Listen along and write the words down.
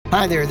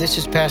Hi there, this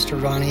is Pastor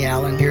Ronnie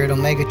Allen here at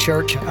Omega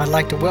Church. I'd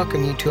like to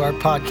welcome you to our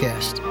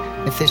podcast.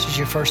 If this is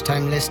your first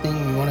time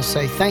listening, we want to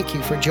say thank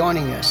you for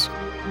joining us.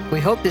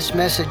 We hope this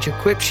message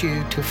equips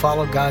you to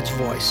follow God's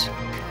voice.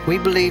 We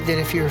believe that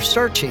if you're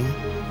searching,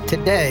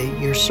 today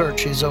your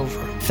search is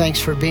over. Thanks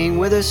for being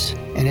with us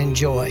and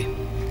enjoy.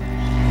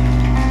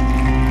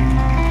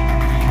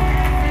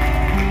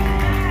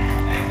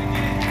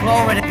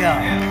 Glory to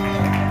God.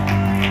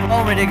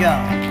 Glory to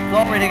God.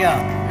 Glory to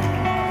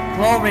God.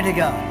 Glory to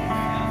God.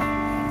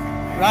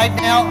 Right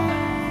now,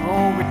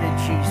 glory to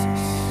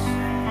Jesus.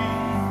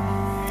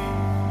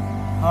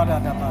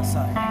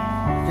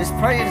 Just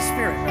pray in the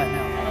Spirit right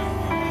now.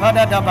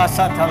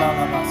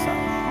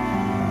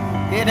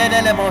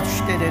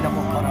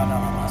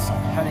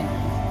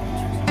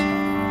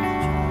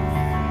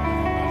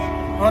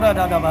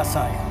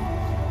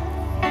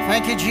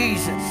 Thank you,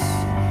 Jesus.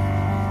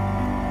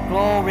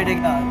 Glory to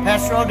God.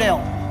 Pastor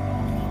Odell.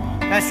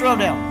 Pastor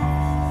Odell.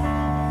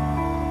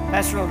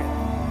 Pastor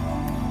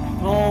Odell.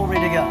 Glory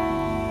to God.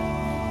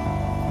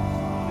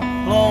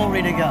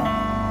 Glory to God.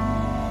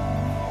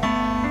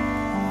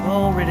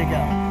 Glory to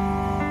God.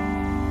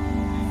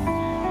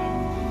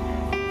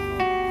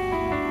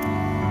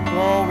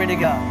 Glory to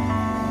God.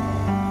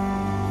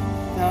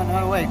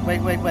 No, wait.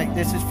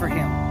 This is for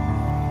him.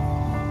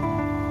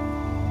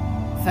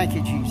 Thank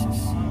you,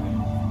 Jesus.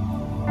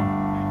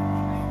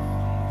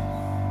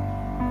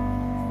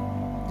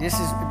 This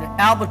is the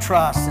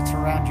albatross that's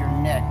around your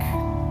neck.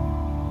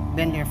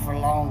 Been there for a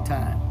long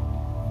time.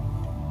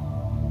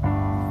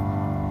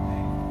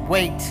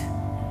 Weight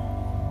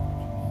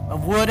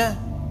of woulda,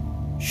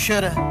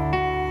 shoulda,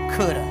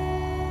 coulda.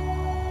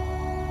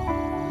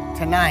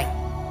 Tonight,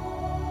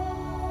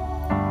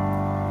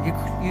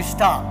 you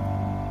stop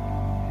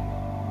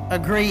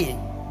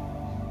agreeing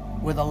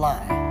with a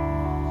lie.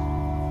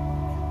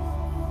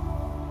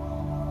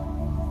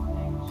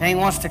 He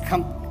wants to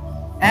come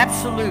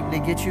absolutely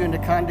get you into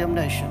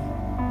condemnation.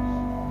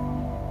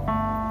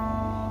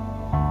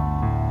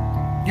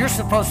 You're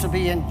supposed to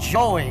be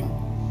enjoying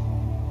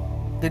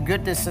the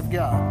goodness of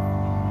God.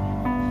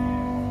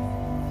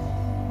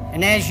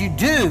 And as you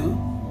do,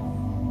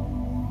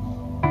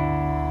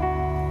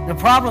 the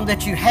problem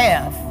that you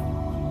have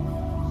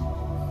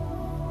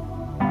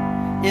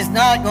is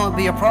not going to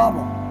be a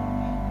problem.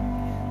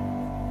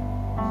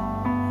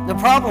 The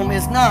problem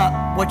is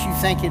not what you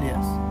think it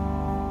is.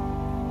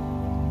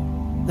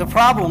 The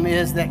problem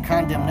is that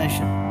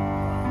condemnation.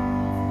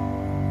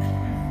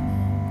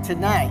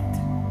 Tonight,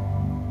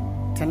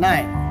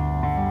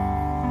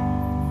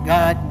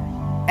 God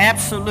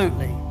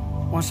absolutely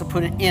wants to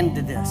put an end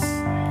to this.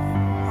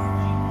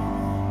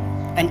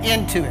 An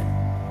end to it.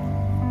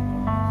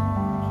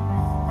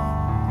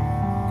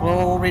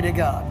 Glory to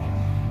God.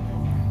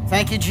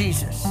 Thank you,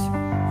 Jesus.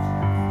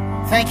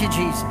 Thank you,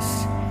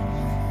 Jesus.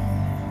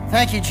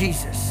 Thank you,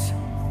 Jesus.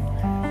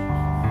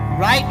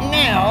 Right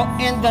now,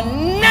 in the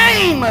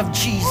name of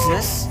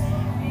Jesus,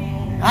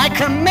 I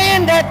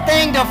command that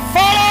thing to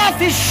fall off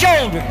his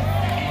shoulder.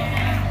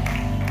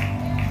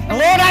 And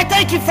Lord, I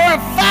thank you for a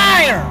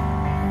fire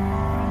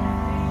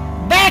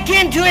back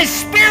into his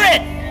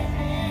spirit.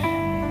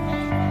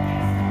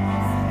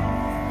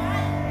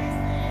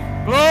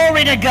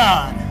 Glory to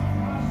God.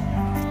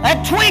 A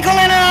twinkle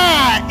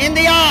in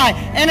the eye,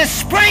 and a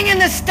spring in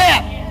the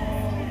step,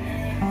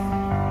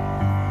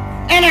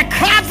 and a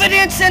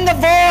confidence in the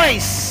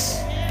voice.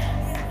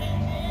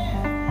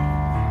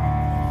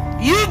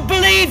 You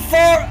believe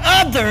for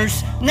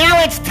others.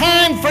 Now it's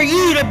time for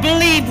you to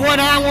believe what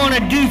I want to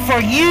do for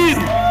you.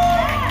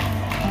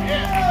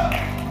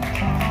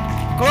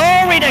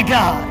 Glory to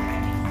God.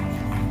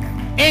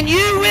 And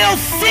you will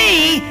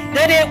see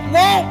that it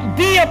won't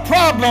be a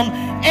problem,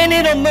 and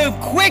it'll move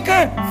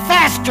quicker,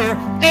 faster,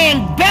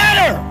 and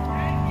better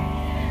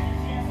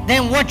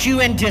than what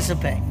you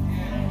anticipate.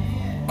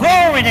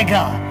 Glory to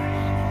God.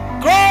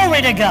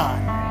 Glory to God.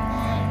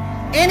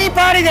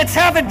 Anybody that's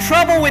having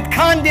trouble with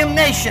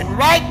condemnation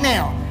right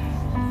now,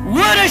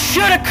 woulda,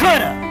 shoulda,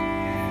 coulda.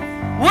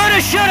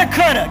 Woulda, shoulda,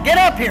 coulda. Get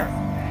up here.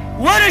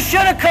 Woulda,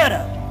 shoulda,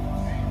 coulda.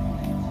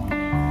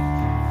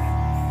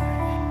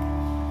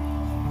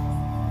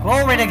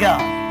 Glory to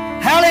God.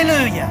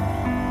 Hallelujah.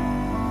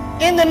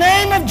 In the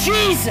name of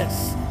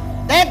Jesus,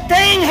 that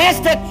thing has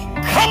to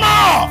come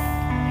off.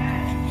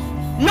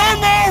 No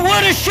more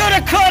woulda,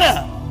 shoulda,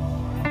 coulda.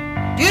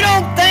 You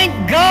don't think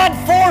God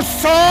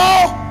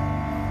foresaw?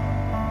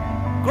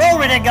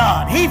 Glory to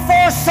God. He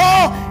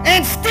foresaw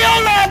and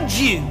still loved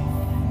you.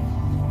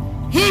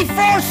 He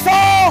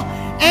foresaw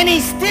and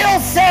he still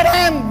said,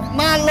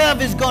 my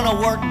love is going to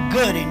work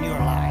good in your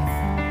life.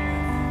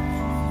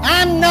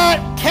 I'm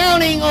not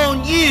counting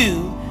on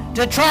you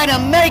to try to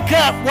make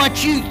up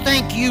what you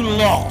think you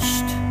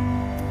lost.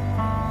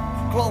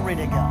 Glory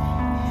to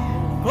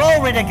God.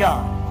 Glory to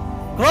God.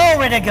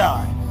 Glory to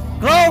God.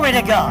 Glory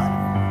to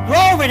God.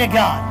 Glory to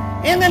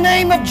God. In the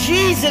name of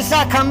Jesus,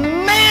 I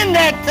command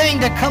that thing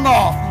to come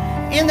off.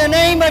 In the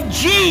name of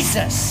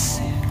Jesus.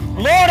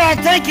 Lord, I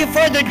thank you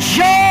for the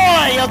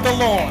joy of the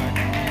Lord.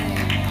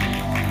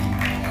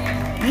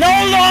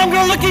 No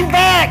longer looking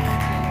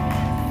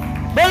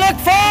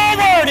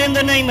Lord, in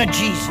the name of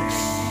Jesus.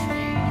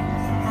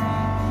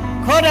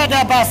 Glory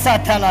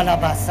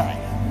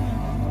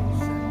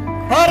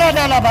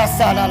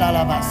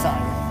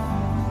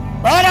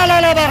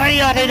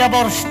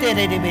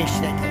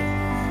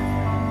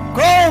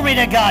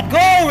to God,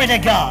 glory to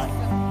God,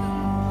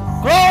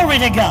 glory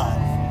to God,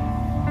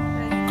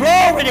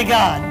 glory to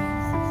God.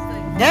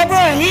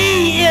 Deborah,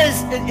 he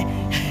is,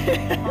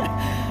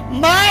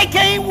 Mike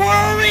ain't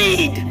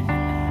worried.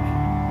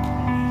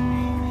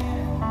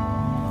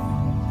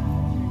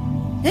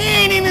 He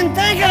ain't even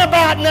thinking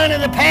about none of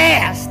the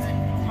past.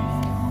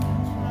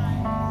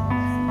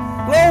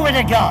 Glory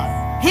to God.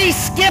 He's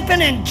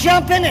skipping and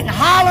jumping and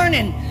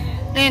hollering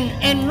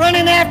and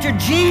running after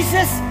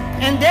Jesus,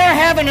 and they're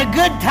having a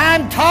good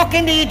time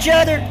talking to each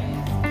other.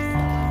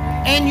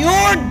 And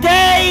your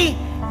day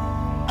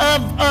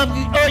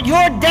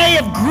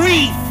of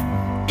grief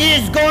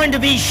is going to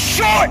be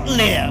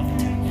short-lived.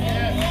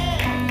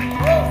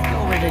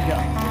 Glory to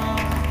God.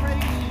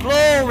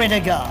 Glory to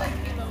God.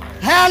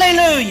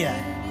 Hallelujah.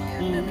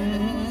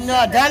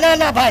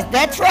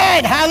 That's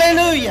right.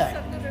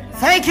 Hallelujah.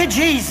 Thank you,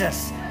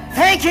 Jesus.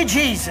 Thank you,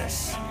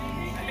 Jesus.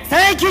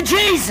 Thank you,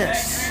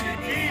 Jesus.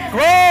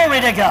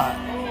 Glory to God.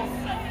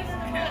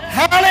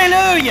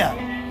 Hallelujah.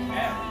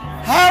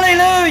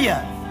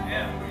 Hallelujah.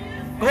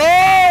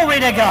 Glory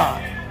to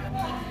God.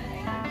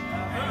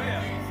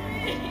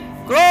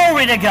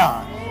 Glory to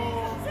God.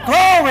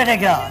 Glory to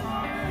God.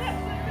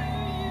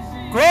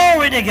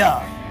 Glory to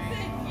God.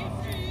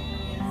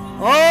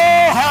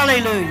 Oh,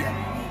 hallelujah.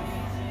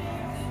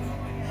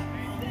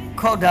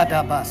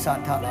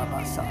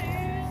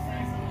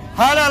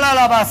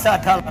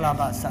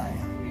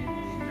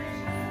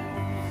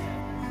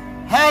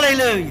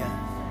 Hallelujah.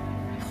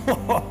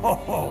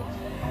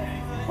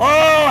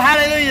 Oh,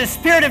 hallelujah. The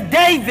Spirit of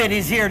David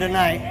is here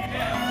tonight.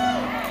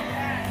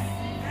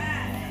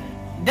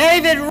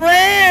 David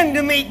ran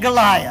to meet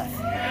Goliath.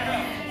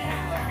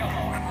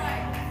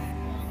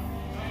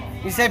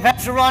 You say,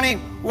 Pastor Ronnie,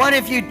 what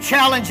if you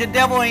challenge the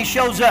devil and he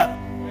shows up?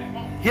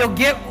 He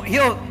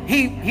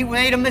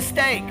made a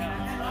mistake.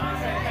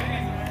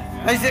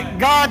 He said,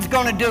 God's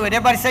going to do it.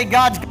 Everybody say,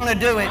 God's going to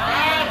do it.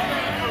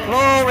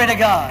 Glory to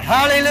God.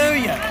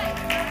 Hallelujah.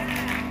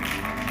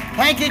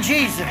 Thank you,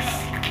 Jesus.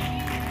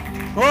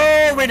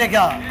 Glory to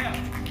God.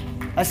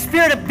 A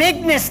spirit of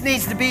bigness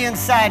needs to be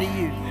inside of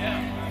you.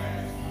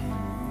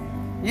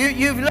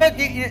 You've looked.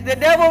 The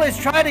devil is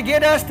trying to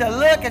get us to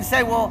look and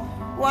say, well,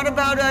 what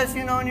about us?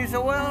 You know, and you say,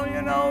 well,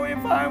 you know,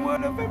 if I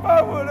would have.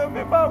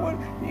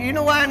 You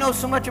know why I know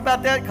so much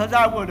about that? Because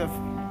I would have.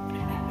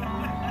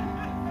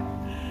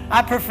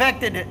 I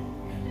perfected it.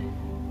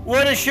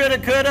 Woulda, shoulda,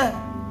 coulda.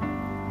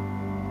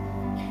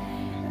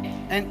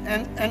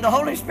 And the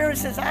Holy Spirit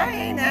says, I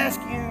ain't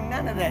asking you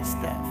none of that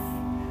stuff.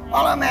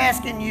 All I'm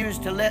asking you is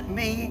to let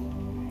me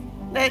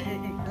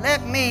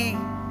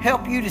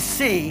help you to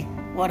see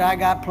what I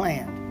got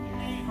planned.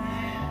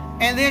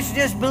 And this,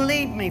 just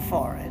believe me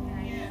for it.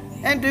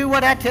 And do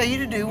what I tell you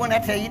to do when I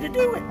tell you to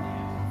do it.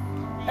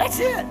 That's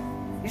it.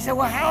 You say,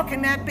 well, how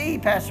can that be,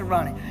 Pastor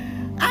Ronnie?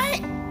 I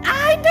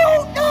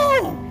don't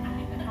know.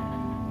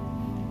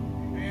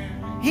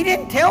 He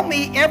didn't tell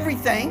me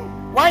everything.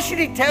 Why should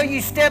he tell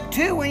you step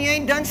 2 when you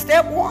ain't done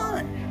step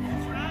 1?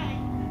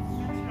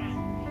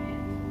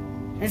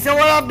 He said,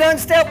 well, I've done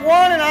step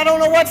 1 and I don't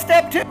know what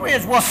step 2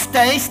 is. Well,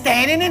 stay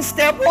standing in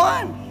step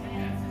 1.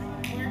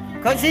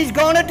 Because he's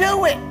going to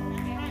do it.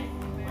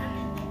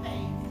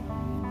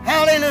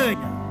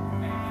 Hallelujah.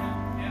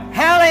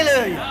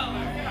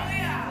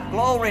 Hallelujah.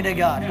 Glory to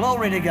God.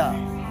 Glory to God.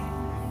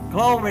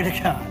 Glory to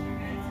God.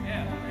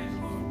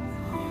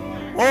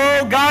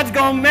 Oh, God's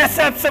going to mess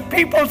up some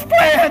people's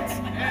plans.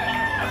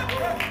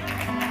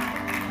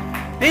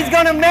 He's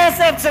going to mess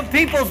up some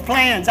people's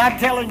plans. I'm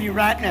telling you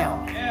right now.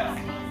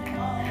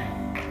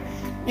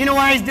 You know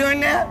why he's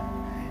doing that?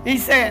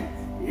 He's saying,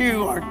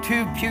 you are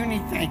too puny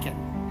thinking.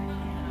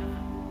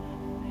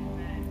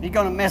 He's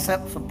going to mess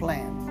up some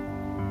plans.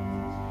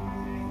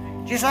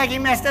 Just like he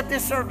messed up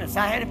this service.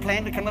 I had a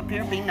plan to come up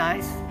here and be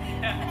nice.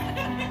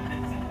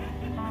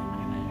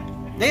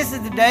 This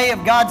is the day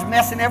of God's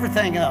messing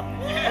everything up.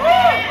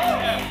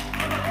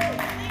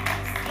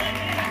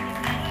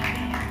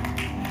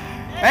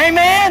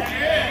 Amen?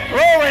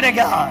 Glory to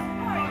God.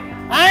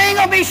 I ain't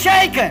going to be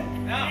shaken.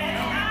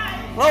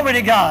 Glory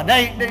to God.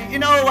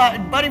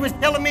 Buddy was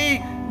telling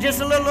me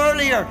just a little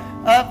earlier,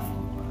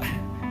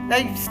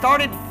 they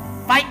started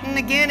fighting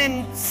again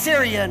in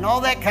Syria and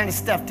all that kind of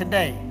stuff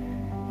today.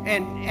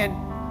 And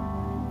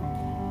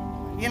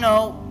you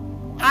know,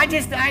 I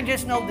just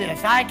know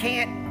this.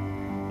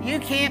 You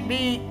can't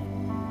be,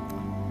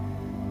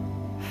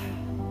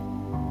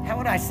 how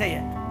would I say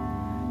it?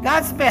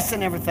 God's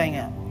messing everything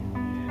up.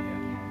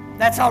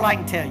 That's all I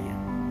can tell you.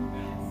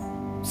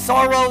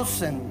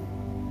 Soros and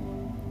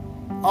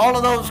all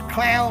of those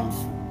clowns,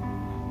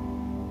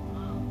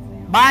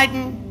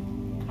 Biden,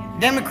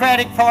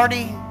 Democratic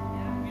Party,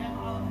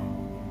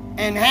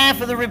 and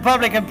half of the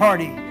Republican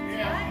Party.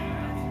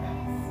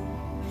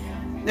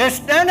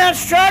 They're not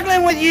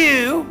struggling with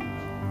you.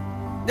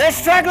 They're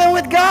struggling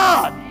with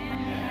God.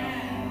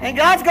 And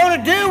God's going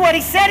to do what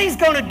He said He's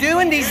going to do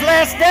in these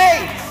last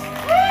days.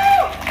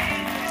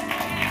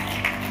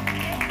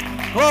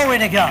 Glory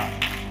to God.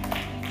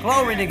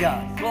 Glory to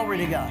God. Glory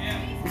to God.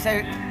 You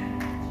say,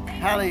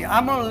 hallelujah.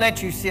 I'm going to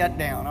let you sit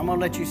down. I'm going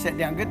to let you sit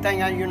down. Good thing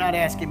you're not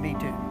asking me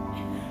to.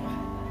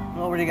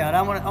 Glory to God.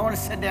 I want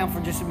to sit down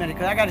for just a minute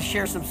because I got to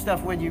share some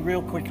stuff with you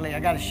real quickly. I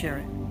got to share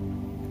it.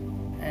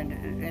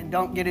 And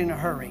don't get in a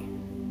hurry.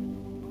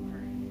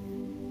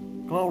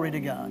 Glory to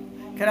God.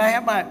 Could I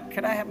have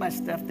my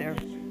stuff there?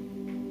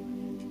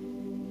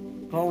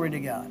 Glory to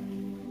God.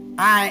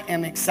 I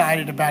am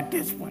excited about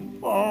this one.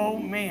 Oh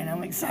man,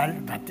 I'm excited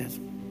about this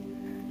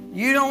one.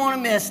 You don't want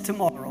to miss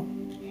tomorrow.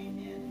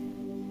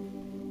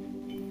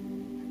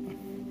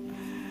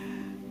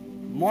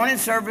 Morning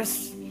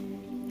service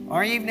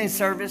or evening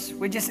service.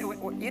 We just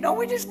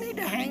need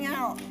to hang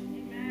out.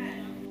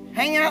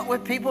 Hang out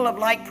with people of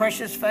like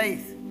precious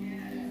faith.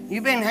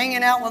 You've been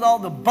hanging out with all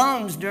the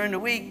bums during the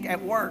week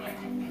at work.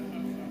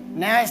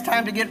 Now it's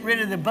time to get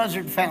rid of the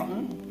buzzard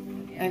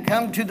fountain and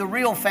come to the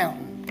real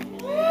fountain.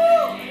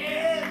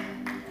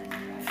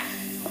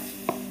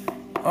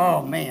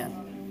 Oh, man.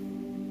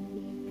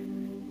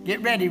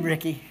 Get ready,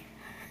 Ricky.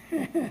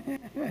 Woo!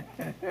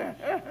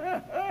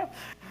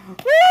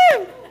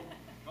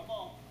 Come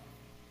on.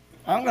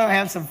 I'm going to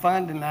have some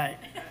fun tonight.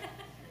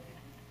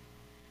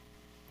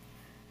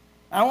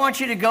 I want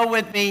you to go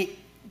with me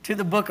to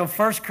the book of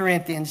 1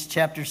 Corinthians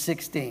chapter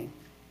 16.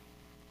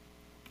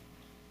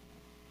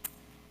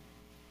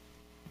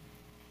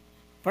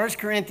 1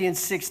 Corinthians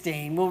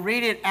 16. We'll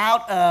read it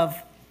out of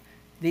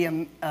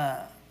the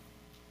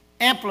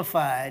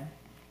Amplified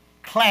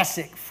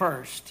Classic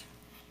first.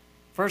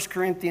 1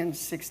 Corinthians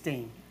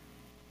 16.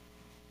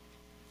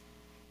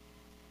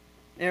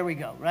 There we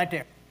go, right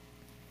there.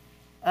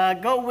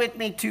 Go with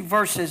me to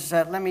verses,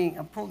 let me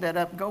pull that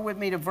up. Go with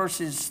me to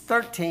verses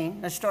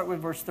 13. Let's start with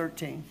verse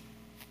 13.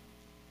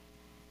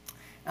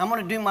 I'm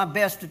going to do my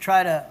best to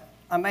try to,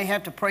 I may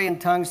have to pray in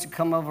tongues to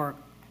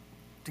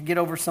get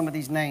over some of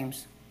these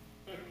names.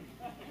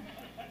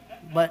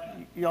 But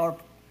y'all are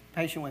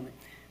patient with me.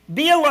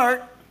 Be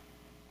alert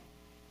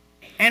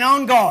and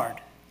on guard.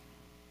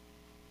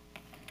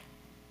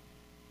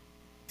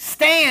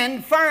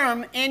 Stand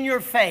firm in your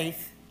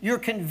faith, your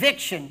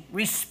conviction,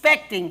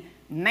 respecting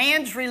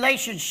man's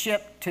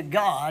relationship to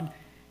God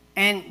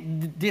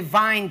and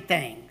divine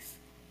things.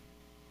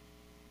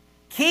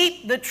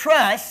 Keep the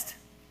trust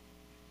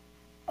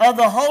of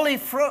the Holy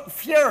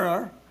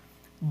Führer,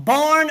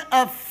 born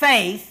of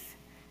faith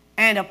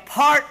and a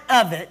part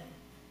of it.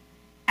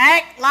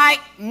 Act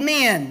like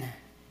men.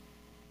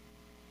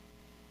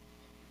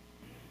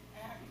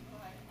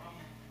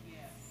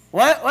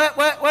 What?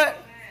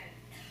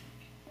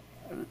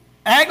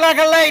 Act like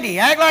a lady.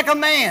 Act like a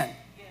man.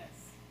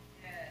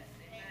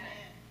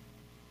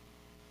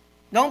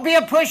 Don't be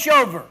a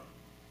pushover.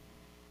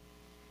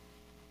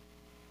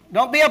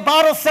 Don't be a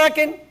bottle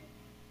sucking,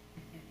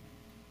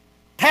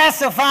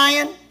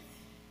 pacifying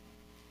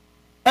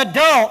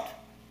adult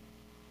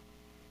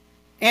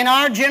in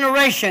our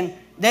generation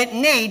that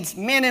needs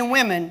men and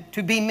women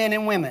to be men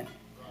and women.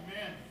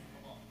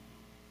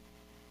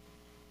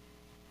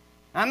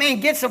 I mean,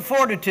 get some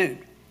fortitude.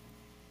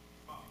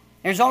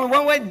 There's only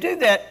one way to do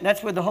that, and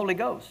that's with the Holy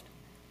Ghost.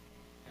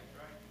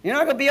 You're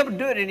not going to be able to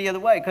do it any other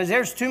way because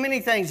there's too many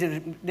things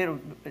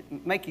that'll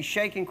make you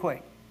shake and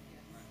quake.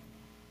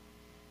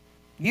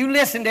 You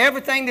listen to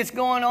everything that's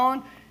going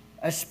on,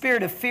 a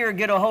spirit of fear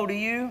get a hold of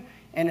you,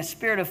 and a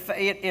spirit of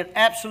faith, it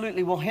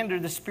absolutely will hinder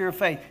the spirit of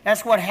faith.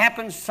 That's what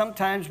happens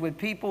sometimes with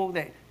people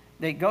that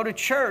they go to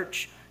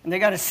church and they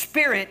got a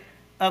spirit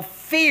of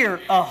fear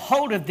a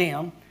hold of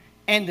them,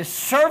 and the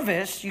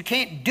service, you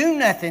can't do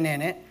nothing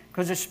in it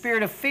because the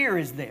spirit of fear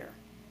is there.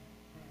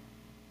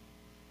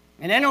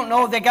 And they don't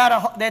know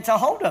that's a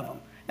hold of them.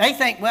 They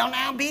think, well,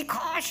 now be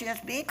cautious,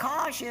 be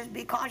cautious,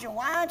 be cautious.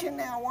 Watch it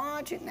now,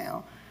 watch it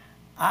now.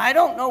 I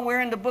don't know where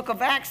in the book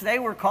of Acts they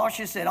were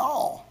cautious at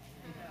all.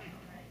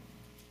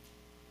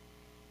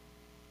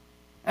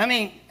 I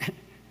mean,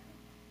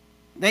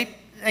 they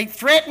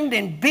threatened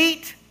and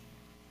beat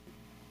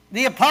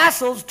the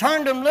apostles,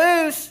 turned them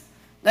loose.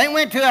 They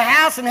went to a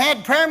house and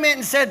had prayer meeting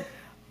and said,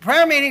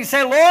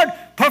 Lord,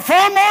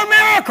 perform more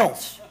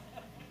miracles.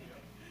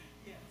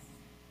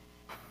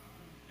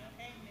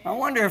 I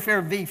wonder if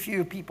there be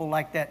few people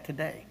like that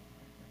today.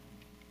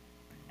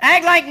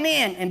 Act like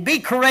men and be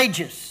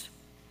courageous.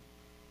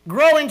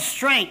 Grow in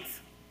strength.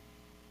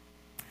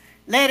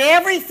 Let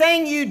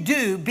everything you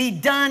do be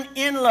done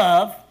in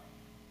love,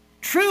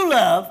 true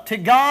love to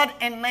God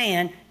and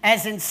man,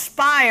 as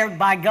inspired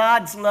by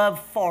God's love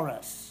for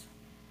us.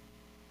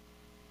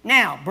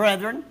 Now,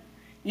 brethren,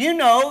 you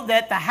know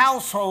that the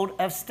household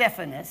of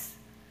Stephanas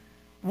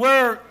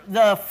were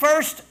the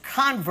first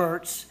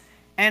converts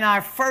and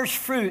our first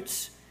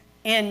fruits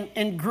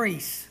in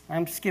Greece.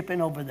 I'm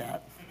skipping over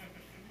that.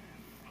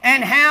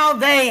 And how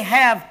they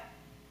have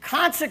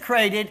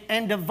consecrated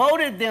and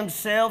devoted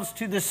themselves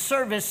to the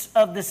service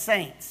of the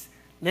saints.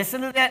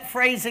 Listen to that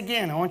phrase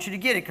again. I want you to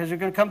get it because we're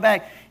going to come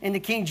back in the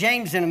King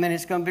James in a minute.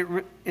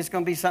 It's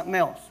going to be something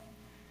else.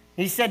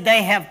 He said,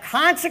 they have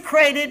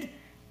consecrated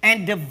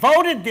and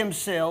devoted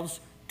themselves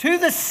to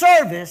the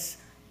service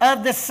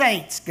of the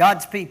saints,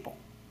 God's people.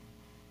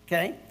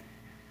 Okay?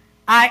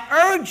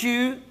 I urge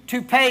you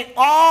to pay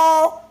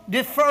all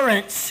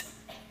deference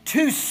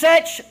to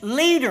such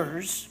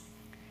leaders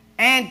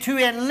and to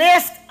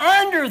enlist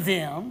under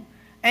them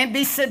and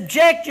be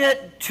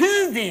subjected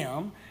to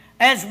them,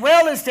 as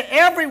well as to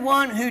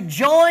everyone who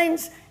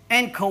joins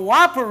and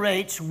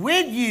cooperates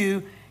with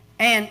you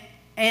and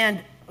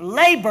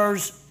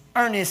labors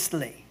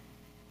earnestly.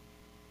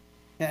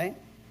 Okay?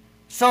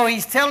 So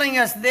he's telling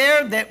us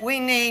there that we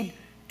need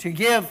to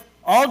give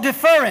all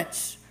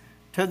deference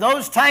to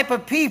those type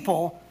of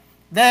people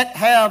that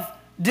have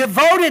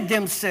devoted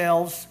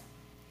themselves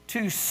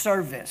to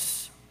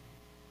service.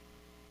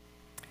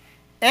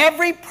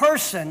 Every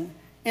person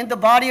in the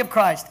body of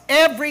Christ,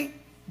 every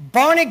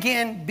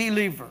born-again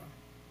believer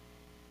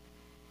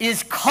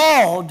is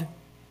called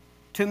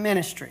to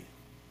ministry.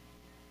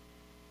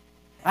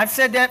 I've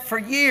said that for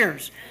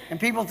years, and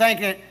people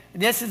think that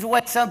this is the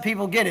way some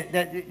people get it,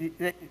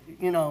 that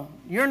you know,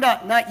 you're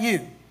not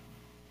you,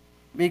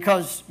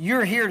 because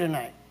you're here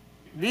tonight.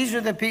 These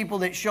are the people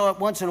that show up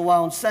once in a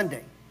while on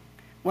Sunday.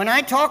 When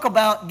I talk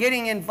about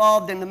getting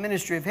involved in the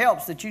ministry of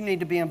helps, that you need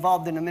to be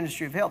involved in the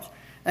ministry of helps,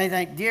 they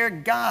think, dear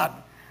God,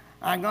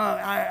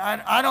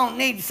 I don't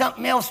need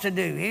something else to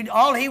do.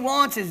 All he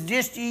wants is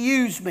just to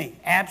use me.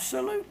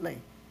 Absolutely.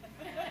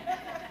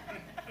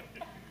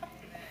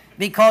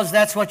 Because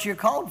that's what you're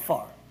called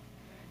for.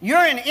 You're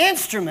an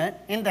instrument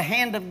in the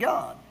hand of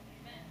God.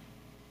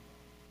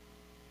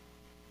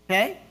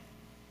 Okay?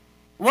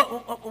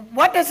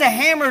 What does a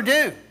hammer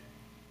do?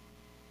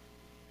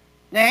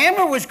 The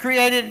hammer was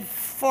created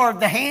for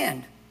the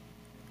hand.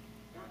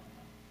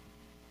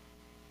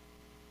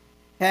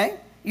 Okay?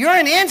 You're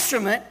an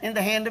instrument in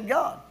the hand of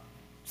God.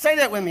 Say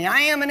that with me. I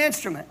am an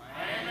instrument,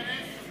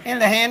 in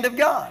the hand of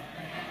God.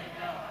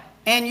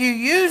 And you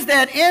use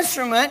that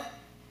instrument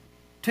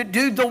to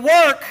do the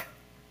work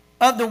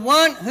of the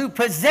one who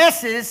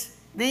possesses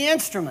the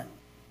instrument.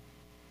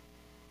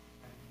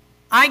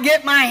 I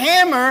get my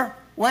hammer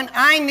when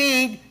I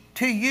need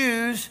to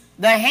use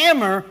the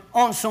hammer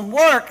on some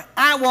work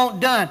I want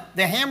done.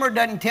 The hammer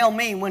doesn't tell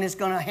me when it's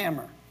going to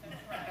hammer.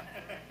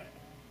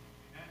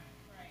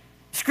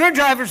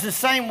 Screwdriver's the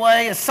same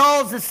way. A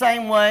saw's the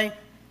same way.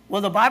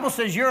 Well, the Bible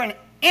says you're an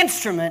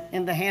instrument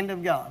in the hand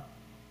of God.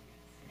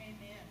 Amen.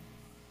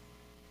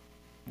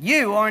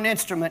 You are an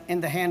instrument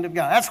in the hand of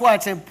God. That's why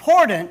it's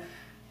important.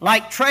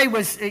 Like Trey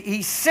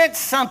he sent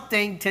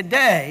something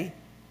today,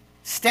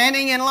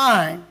 standing in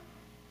line.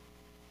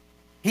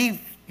 He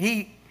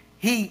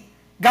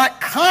got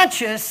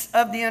conscious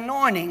of the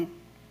anointing,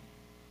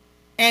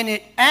 and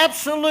it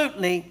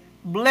absolutely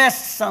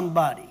blessed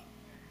somebody.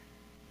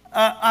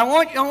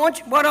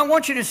 What I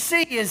want you to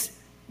see is,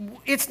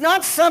 it's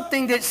not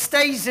something that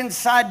stays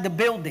inside the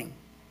building.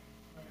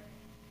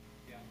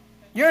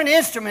 You're an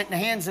instrument in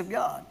the hands of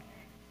God.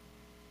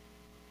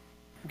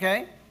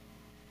 Okay?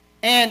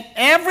 And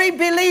every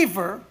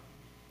believer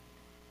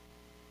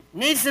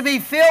needs to be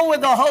filled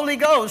with the Holy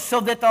Ghost so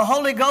that the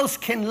Holy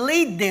Ghost can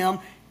lead them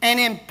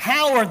and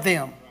empower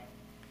them.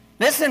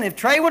 Listen, if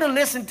Trey would have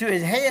listened to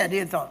his head, he'd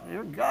have thought,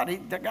 oh God,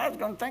 the guy's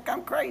going to think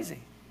I'm crazy.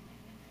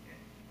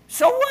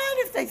 So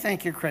what if they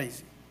think you're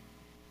crazy?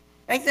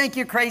 They think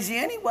you're crazy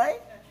anyway.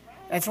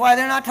 That's why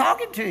they're not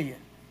talking to you.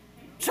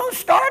 So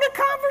start a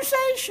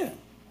conversation.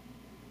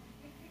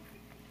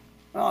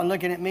 Oh,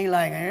 looking at me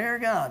like, dear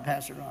God,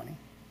 Pastor Ronnie.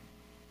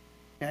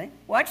 Okay,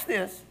 watch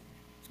this.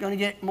 It's going to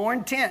get more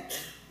intense.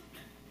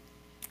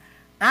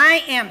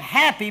 I am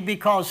happy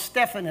because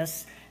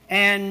Stephanus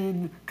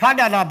and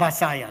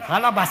Kadalabasaya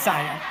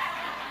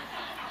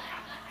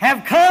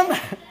have come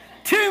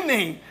to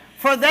me,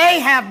 for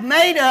they have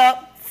made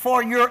up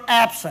for your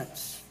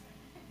absence.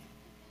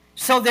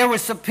 So there were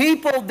some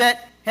people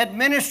that had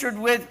ministered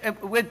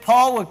with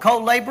Paul, with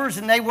co-laborers,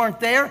 and they weren't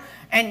there.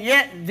 And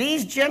yet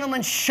these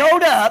gentlemen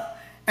showed up,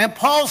 and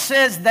Paul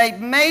says they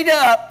made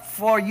up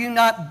for you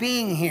not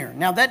being here.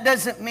 Now that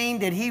doesn't mean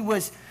that he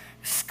was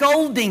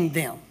scolding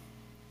them.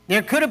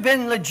 There could have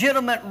been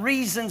legitimate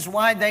reasons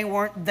why they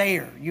weren't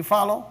there. You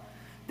follow?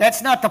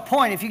 That's not the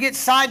point. If you get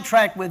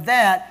sidetracked with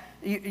that,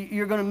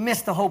 you're going to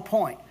miss the whole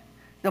point.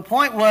 The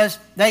point was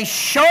they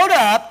showed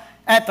up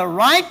at the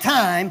right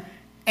time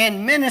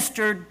and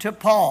ministered to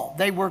Paul.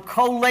 They were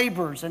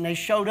co-laborers and they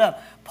showed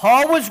up.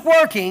 Paul was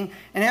working,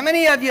 and how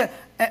many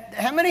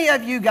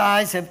of you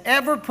guys have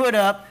ever put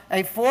up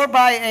a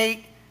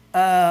 4x8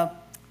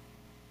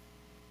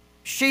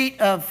 sheet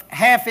of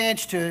 1/2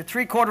 inch to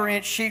 3/4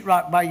 inch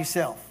sheetrock by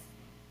yourself?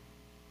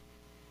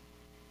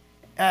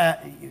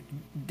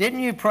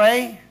 Didn't you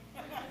pray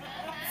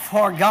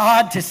for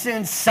God to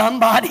send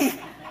somebody?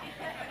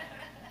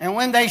 And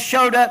when they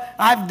showed up,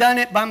 I've done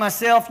it by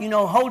myself,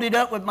 hold it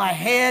up with my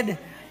head.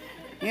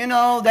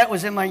 That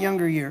was in my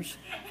younger years.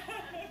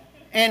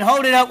 And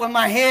hold it up with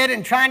my head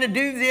and trying to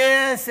do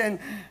this and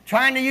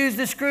trying to use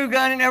the screw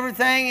gun and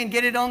everything and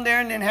get it on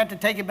there and then have to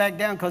take it back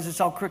down because it's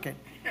all crooked.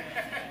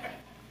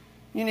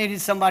 You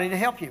needed somebody to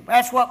help you.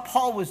 That's what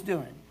Paul was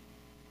doing.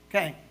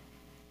 Okay.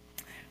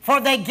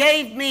 For they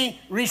gave me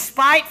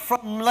respite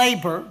from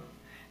labor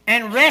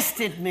and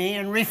rested me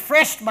and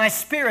refreshed my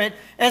spirit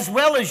as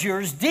well as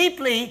yours.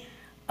 Deeply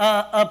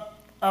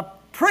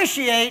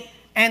appreciate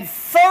and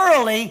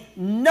thoroughly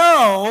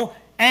know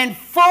and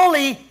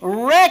fully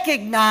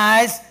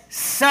recognize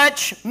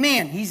such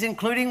men. He's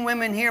including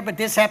women here, but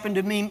this happened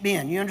to mean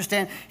men. You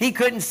understand? He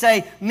couldn't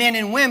say men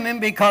and women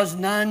because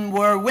none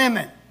were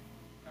women.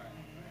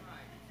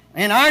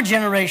 In our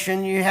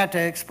generation, you have to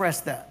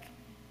express that.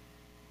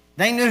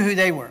 They knew who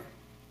they were.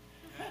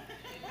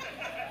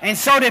 And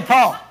so did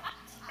Paul.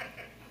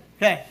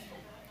 Okay.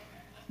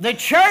 The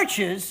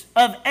churches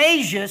of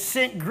Asia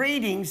sent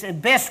greetings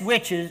and best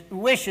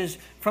wishes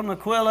from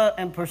Aquila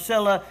and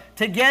Priscilla,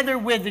 together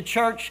with the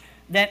church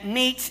that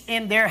meets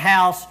in their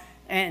house,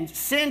 and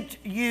sent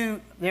you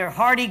their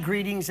hearty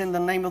greetings in the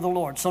name of the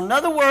Lord. So in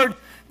other words,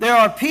 there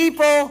are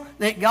people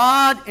that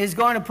God is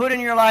going to put in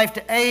your life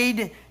to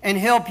aid and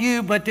help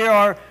you, but there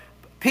are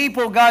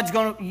people God's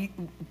going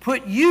to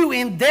put you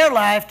in their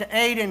life to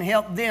aid and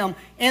help them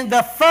in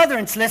the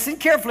furtherance, listen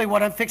carefully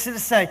what I'm fixing to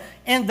say,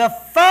 in the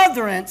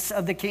furtherance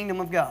of the kingdom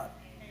of God.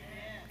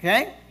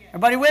 Okay?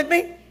 Everybody with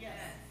me? Yes.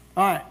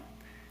 All right.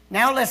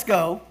 Now let's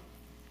go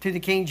to the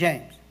King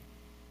James.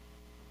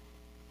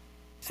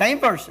 Same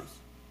verses.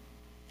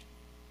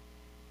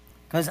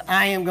 Because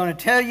I am going to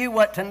tell you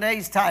what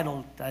today's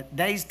title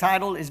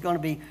is going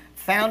to be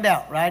found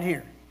out right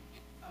here.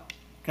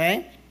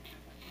 Okay?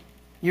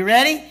 You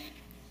ready?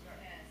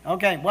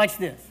 Okay, watch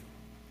this.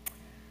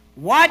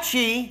 Watch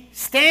ye,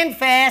 stand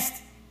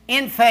fast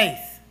in faith.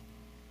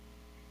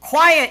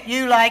 Quiet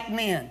you like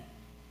men.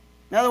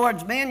 In other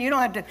words, men, you don't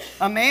have to,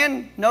 a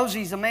man knows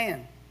he's a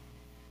man.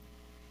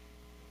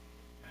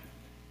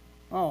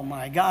 Oh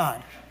my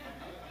God.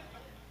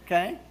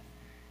 Okay?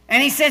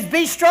 And he says,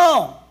 be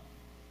strong.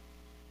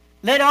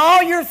 Let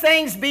all your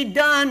things be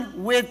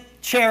done with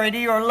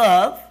charity or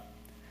love.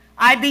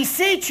 I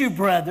beseech you,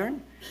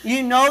 brethren,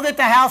 you know that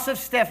the house of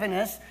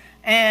Stephanas,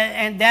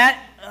 and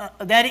that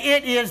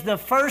it is the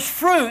first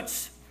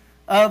fruits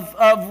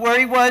of where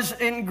he was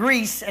in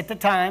Greece at the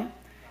time.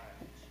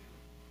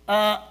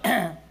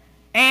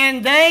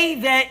 And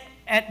they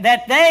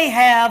that they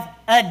have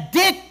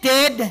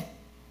addicted,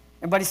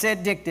 everybody say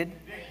addicted,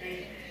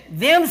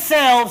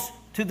 themselves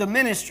to the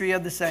ministry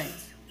of the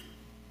saints.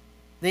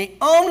 The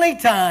only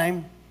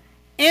time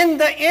in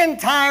the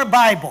entire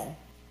Bible,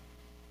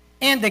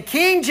 in the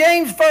King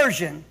James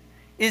Version,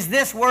 is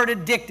this word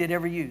addicted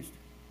ever used.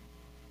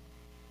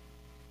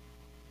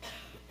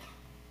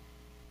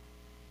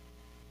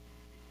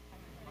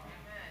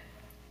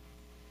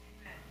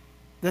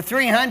 The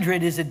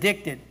 300 is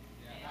addicted.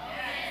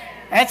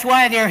 That's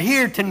why they're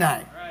here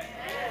tonight.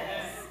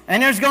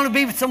 And there's going to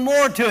be some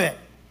more to it.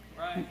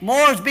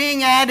 More is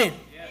being added.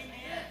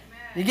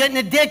 You're getting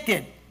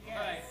addicted.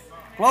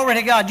 Glory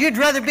to God. You'd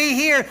rather be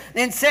here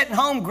than sitting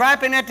home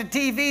griping at the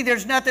TV.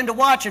 There's nothing to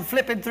watch and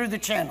flipping through the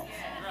channels.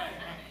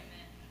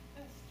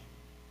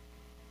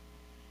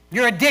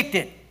 You're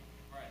addicted.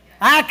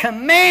 I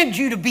command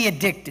you to be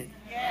addicted.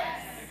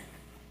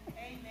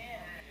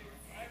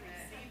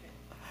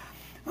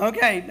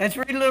 Okay, let's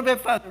read a little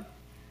bit further.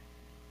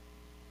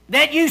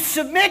 That you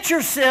submit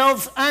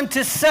yourselves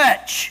unto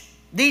such,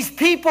 these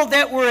people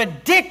that were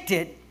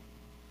addicted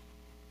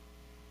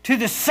to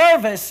the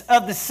service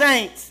of the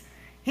saints.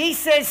 He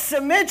says,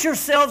 submit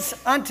yourselves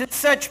unto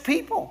such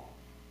people.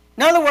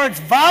 In other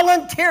words,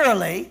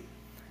 voluntarily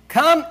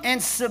come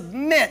and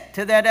submit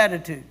to that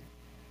attitude.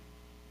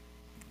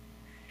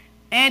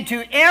 And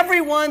to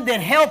everyone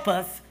that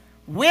helpeth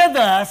with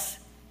us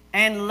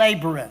and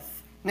laboreth.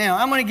 Now,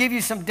 I'm going to give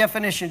you some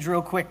definitions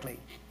real quickly.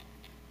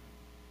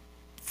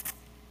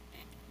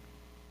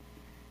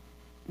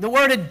 The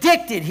word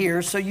addicted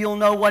here, so you'll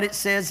know what it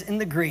says in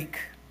the Greek.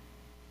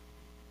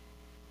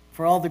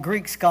 For all the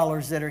Greek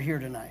scholars that are here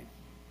tonight.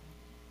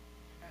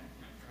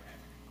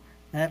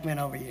 That went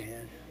over your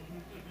head.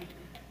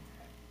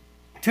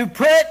 To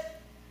put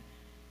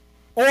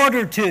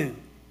order to.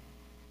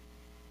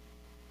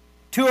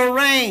 To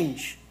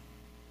arrange.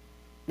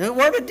 The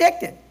word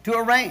addicted, to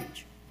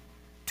arrange.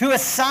 To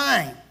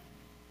assign.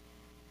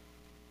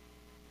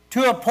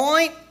 To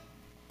appoint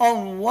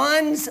on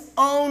one's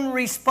own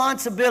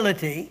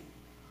responsibility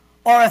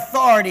or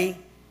authority,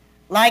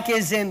 like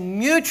is in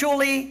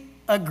mutually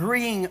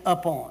agreeing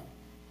upon.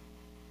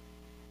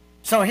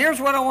 So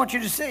here's what I want you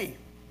to see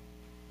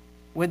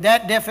with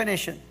that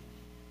definition.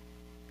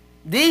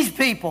 These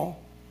people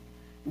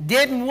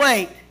didn't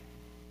wait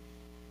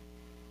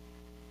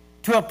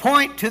to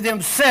appoint to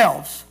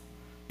themselves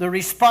the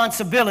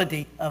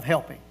responsibility of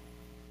helping.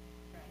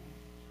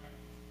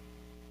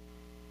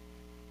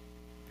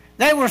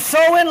 They were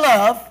so in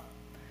love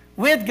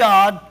with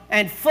God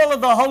and full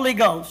of the Holy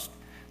Ghost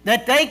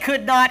that they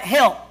could not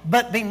help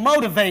but be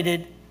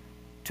motivated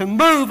to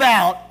move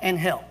out and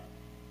help.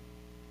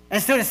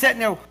 Instead of sitting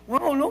there,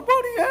 well,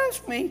 nobody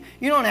asked me.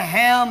 You don't know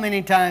how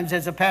many times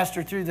as a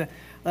pastor through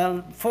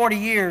the 40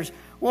 years,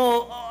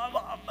 well,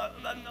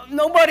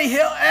 nobody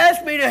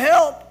asked me to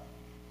help.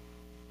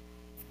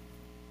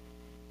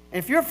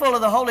 If you're full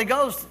of the Holy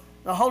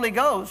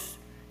Ghost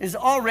has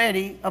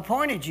already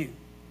appointed you.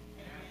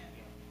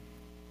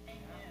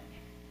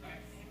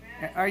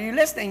 Are you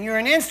listening? You're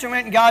an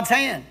instrument in God's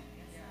hand.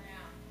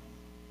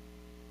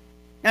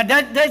 Now,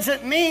 that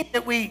doesn't mean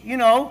that we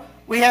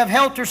have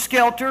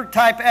helter-skelter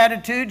type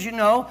attitudes,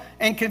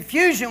 and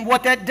confusion.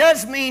 What that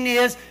does mean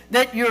is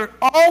that you're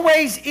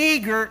always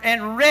eager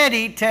and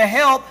ready to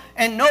help,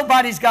 and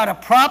nobody's got to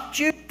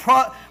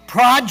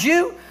prod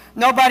you.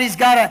 Nobody's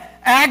got to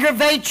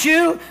aggravate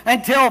you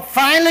until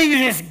finally you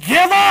just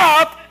give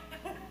up.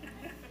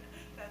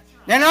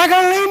 They're not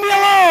going to leave me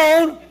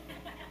alone.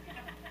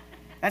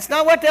 That's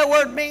not what that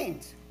word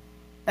means.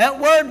 That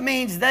word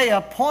means they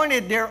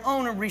appointed their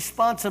own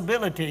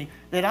responsibility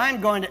that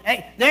I'm going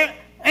to... There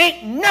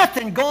ain't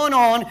nothing going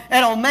on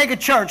at Omega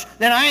Church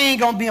that I ain't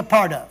going to be a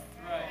part of.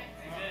 Right.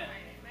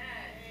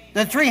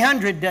 The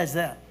 300 does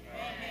that.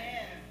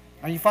 Amen.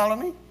 Are you following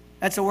me?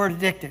 That's the word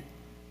addicted.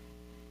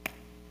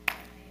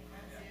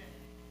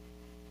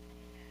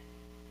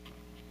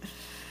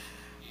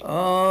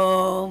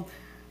 Oh,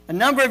 a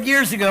number of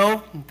years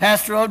ago,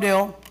 Pastor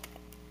Odell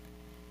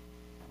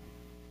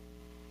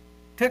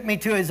took me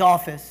to his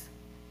office,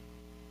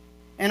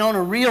 and on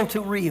a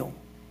reel-to-reel,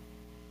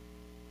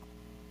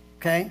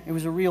 okay, it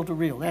was a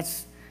reel-to-reel.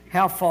 That's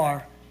how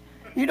far.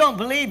 You don't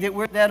believe that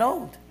we're that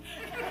old.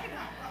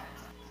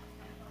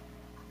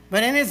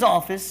 But in his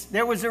office,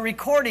 there was a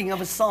recording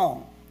of a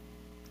song.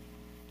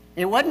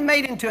 It wasn't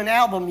made into an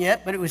album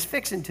yet, but it was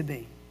fixing to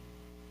be.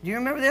 Do you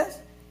remember this?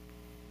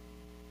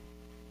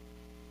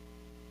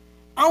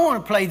 I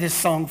want to play this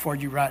song for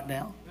you right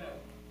now.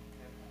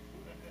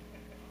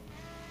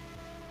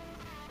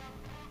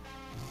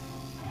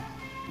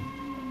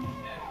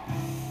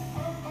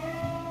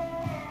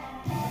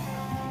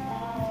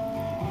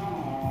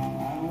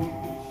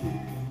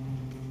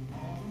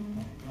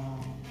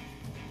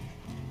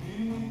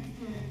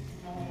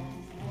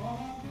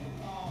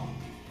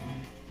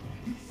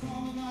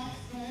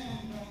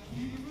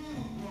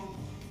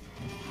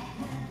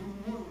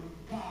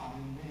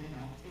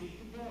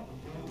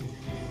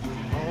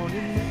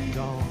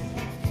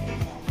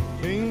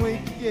 Can't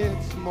wait to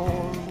get some more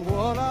of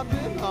what I've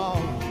been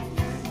on.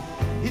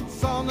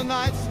 It's on the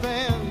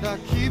nightstand, I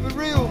keep it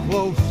real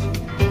close.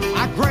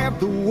 I grab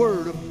the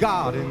Word of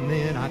God and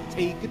then I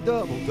take a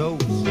double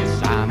dose.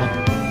 Yes, I'm a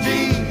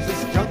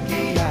Jesus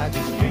junkie, I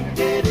just can't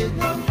get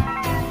enough.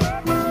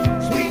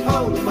 Sweet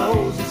holy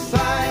Moses,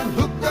 I am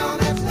hooked on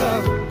that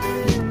stuff.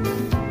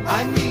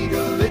 I need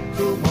a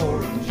little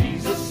more of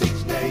Jesus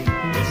each day.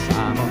 Yes,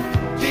 I'm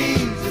a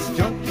Jesus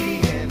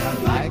junkie and I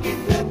like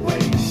it that way.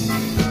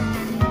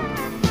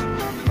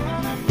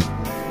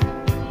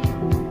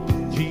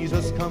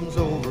 Jesus comes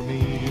over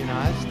me and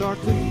I start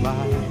to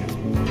fly.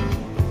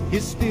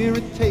 His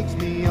spirit takes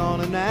me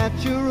on a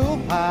natural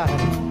high.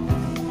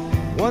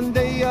 One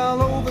day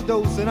I'll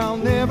overdose and I'll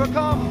never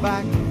come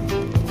back.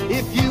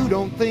 If you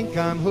don't think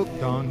I'm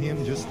hooked on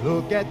him, just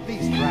look at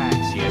these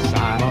tracks. Yes,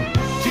 I'm a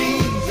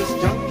Jesus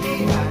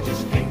junkie, I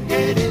just can't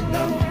get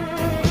enough.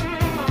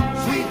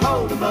 Sweet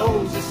holy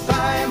Moses,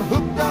 I am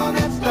hooked on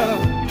that stuff.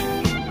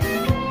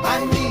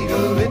 I need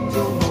a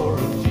little more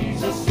of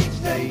Jesus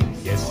each day.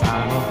 Yes,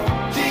 I'm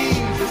a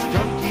Jesus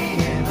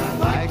junkie and I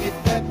like it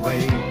that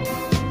way.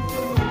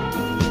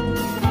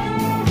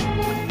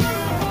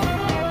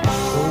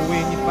 So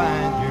when you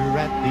find you're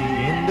at the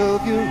end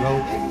of your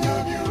rope,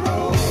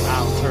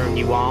 I'll turn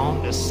you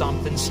on to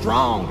something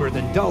stronger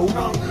than dope.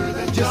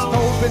 Just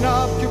open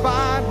up your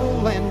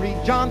Bible and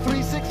read John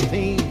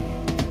 3:16.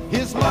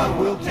 His love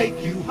will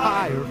take you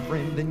higher,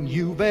 friend, than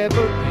you've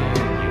ever been.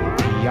 You'll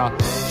be a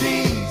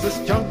Jesus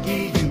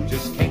junkie, you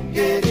just can't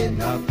get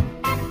enough.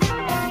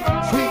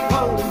 Sweet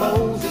holy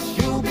Moses,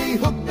 you'll be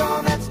hooked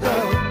on that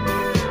stuff.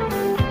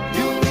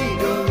 You'll need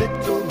a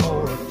little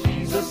more of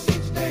Jesus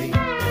each day.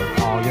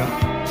 Oh,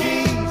 yeah,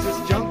 Jesus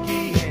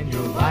junkie, and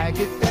you'll like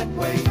it that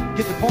way.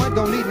 Get the point?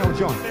 Don't need no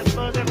joint.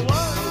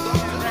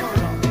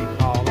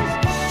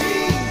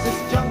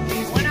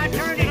 When I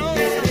turn it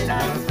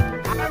on,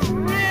 I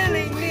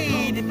really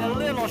need a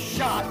little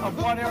shot of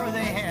whatever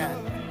they had.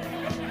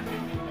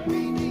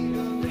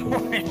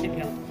 Glory to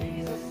God.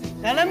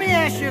 Now let me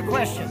ask you a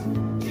question.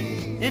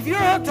 If you're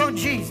hooked on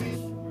Jesus,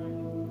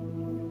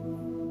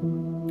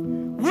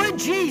 would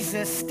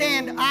Jesus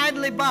stand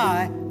idly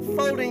by,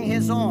 folding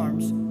his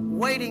arms,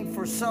 waiting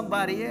for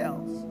somebody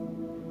else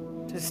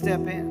to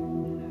step in?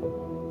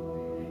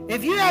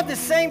 If you have the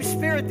same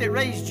spirit that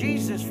raised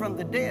Jesus from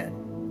the dead,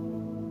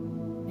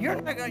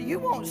 you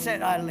won't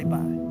sit idly by.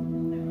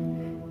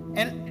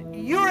 And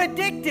you're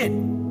addicted.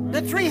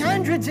 The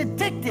 300's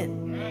addicted.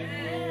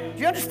 Do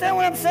you understand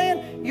what I'm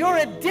saying? You're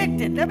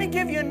addicted. Let me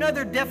give you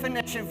another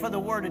definition for the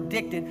word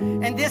addicted.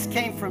 And this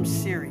came from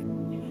Siri.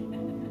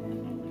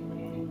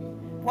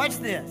 Watch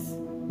this.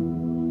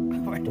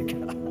 Glory to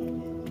God.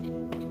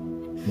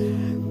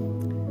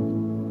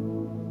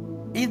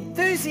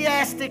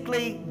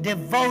 Enthusiastically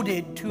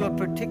devoted to a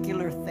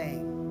particular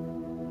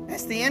thing.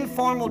 That's the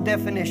informal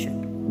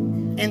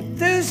definition.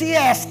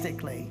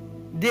 Enthusiastically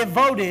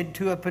devoted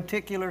to a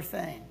particular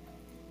thing.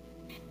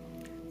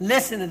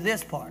 Listen to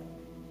this part.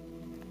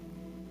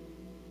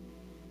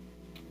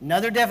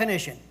 Another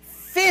definition.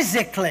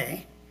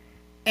 Physically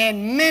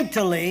and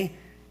mentally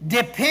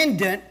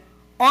dependent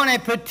on a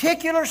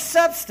particular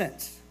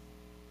substance,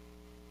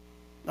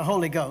 the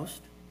Holy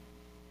Ghost,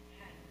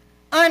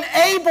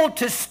 unable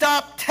to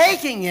stop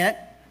taking it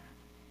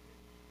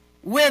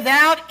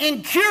without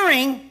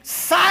incurring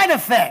side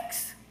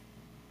effects.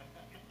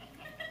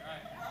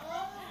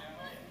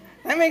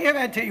 Let me give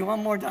that to you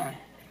one more time.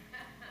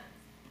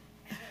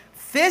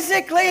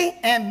 Physically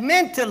and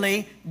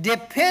mentally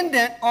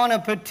dependent on a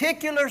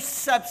particular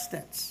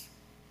substance.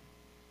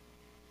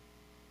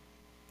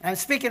 I'm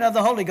speaking of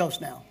the Holy Ghost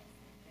now.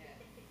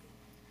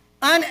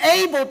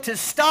 Unable to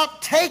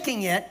stop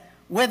taking it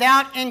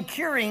without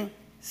incurring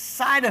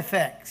side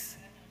effects.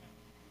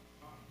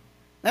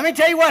 Let me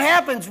tell you what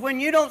happens when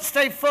you don't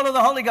stay full of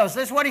the Holy Ghost.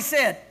 This is what he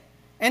said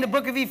in the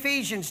book of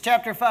Ephesians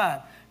chapter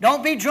 5.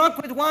 Don't be drunk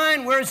with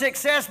wine where it's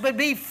excess, but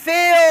be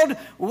filled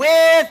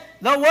with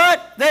the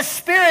what? The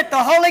Spirit,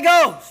 the Holy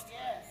Ghost.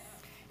 Yes.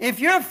 If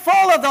you're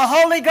full of the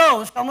Holy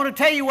Ghost, I'm going to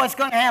tell you what's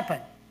going to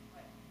happen.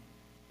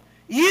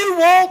 You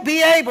won't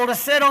be able to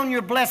sit on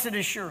your blessed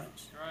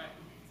assurance. Right.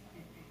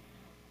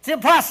 It's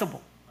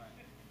impossible.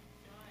 Right.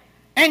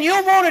 And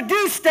you'll want to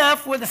do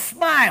stuff with a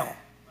smile.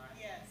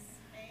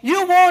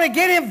 You want to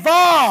get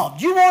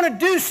involved. You want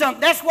to do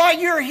something. That's why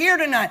you're here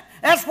tonight.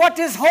 That's what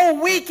this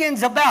whole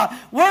weekend's about.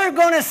 We're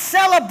going to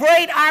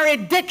celebrate our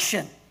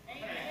addiction.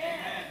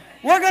 Amen.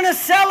 We're going to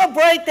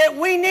celebrate that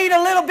we need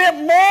a little bit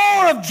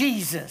more of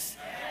Jesus.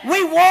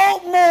 We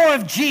want more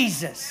of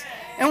Jesus.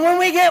 And when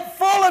we get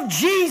full of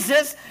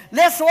Jesus,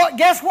 guess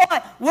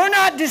what? We're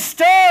not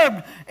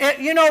disturbed.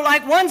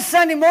 Like one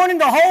Sunday morning,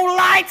 the whole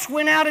lights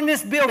went out in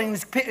this building.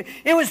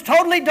 It was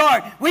totally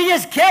dark. We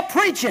just kept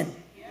preaching.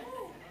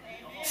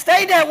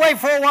 Stayed that way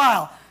for a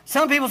while.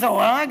 Some people say, well,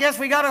 I guess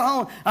we got it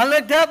home. I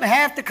looked up and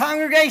half the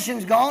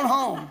congregation's gone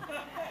home.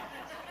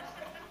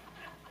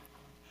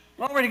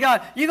 Glory to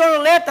God. You're going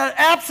to let the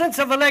absence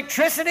of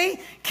electricity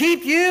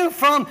keep you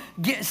from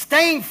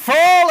staying full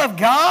of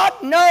God?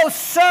 No,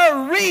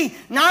 sirree.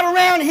 Not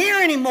around here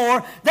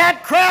anymore.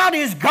 That crowd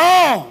is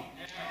gone.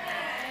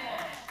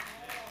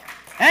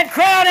 That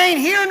crowd ain't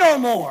here no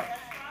more.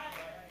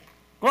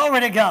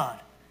 Glory to God.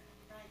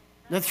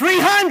 The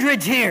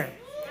 300's here.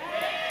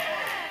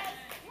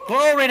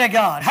 Glory to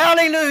God.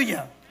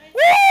 Hallelujah.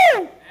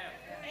 Woo!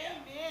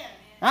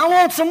 I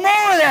want some more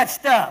of that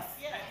stuff.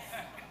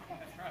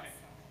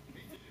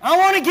 I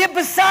want to get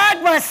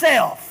beside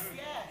myself.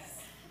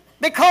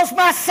 Because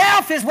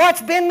myself is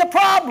what's been the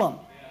problem.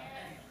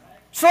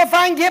 So if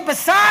I can get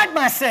beside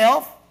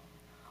myself,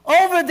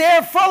 over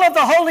there full of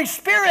the Holy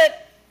Spirit,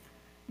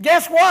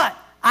 guess what?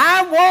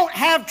 I won't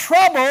have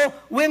trouble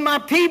with my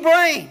pea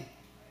brain.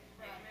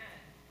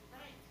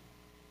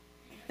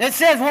 It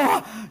says,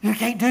 well, you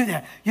can't do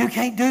that. You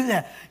can't do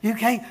that. You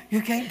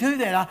can't do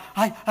that.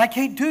 I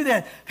can't do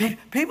that.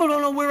 People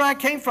don't know where I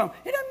came from.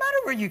 It doesn't matter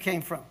where you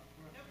came from.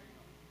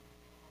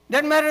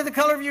 Doesn't matter the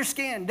color of your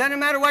skin. Doesn't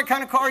matter what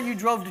kind of car you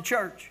drove to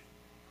church.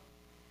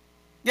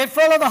 Get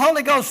full of the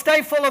Holy Ghost.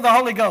 Stay full of the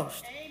Holy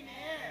Ghost. Amen.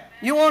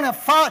 You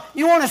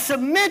want to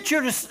submit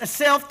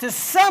yourself to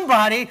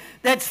somebody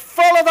that's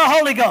full of the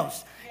Holy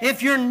Ghost.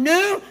 If you're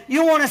new,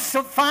 you want to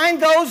find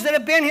those that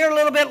have been here a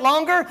little bit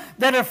longer,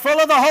 that are full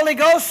of the Holy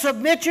Ghost,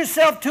 submit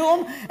yourself to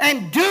them,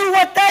 and do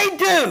what they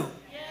do. Yes.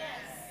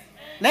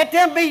 Let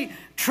them be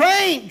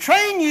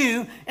train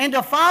you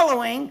into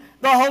following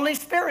the Holy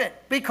Spirit,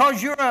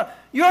 because you're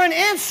an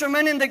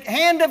instrument in the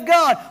hand of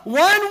God.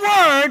 One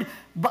word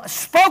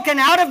spoken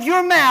out of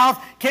your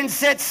mouth can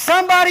set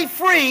somebody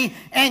free,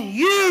 and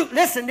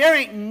listen, there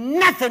ain't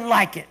nothing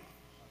like it.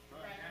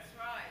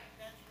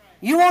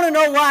 You want to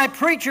know why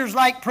preachers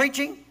like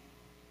preaching?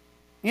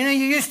 You know,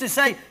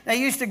 they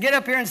used to get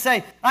up here and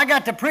say, I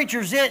got the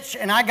preacher's itch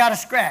and I got a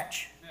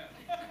scratch.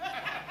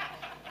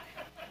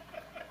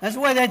 That's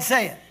the way they'd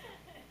say it.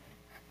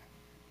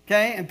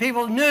 Okay? And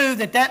people knew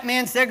that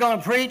means they're going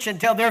to preach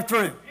until they're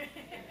through.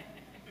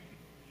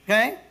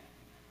 Okay?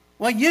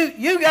 Well,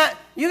 you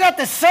got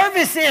the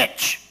service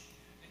itch.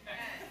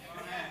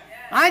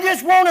 I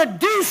just want to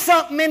do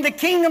something in the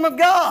kingdom of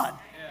God.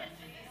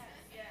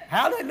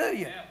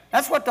 Hallelujah.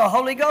 That's what the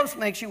Holy Ghost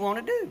makes you want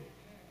to do.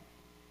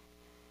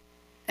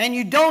 And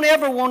you don't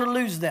ever want to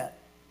lose that.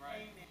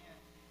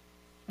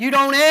 You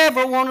don't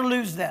ever want to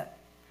lose that.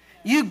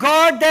 You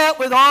guard that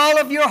with all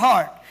of your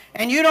heart.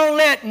 And you don't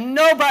let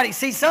nobody...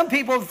 See, some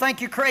people think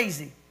you're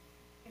crazy.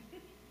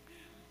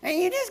 And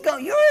you just go,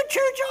 you're at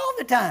church all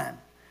the time.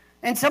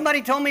 And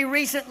somebody told me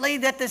recently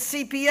that the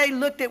CPA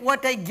looked at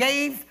what they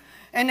gave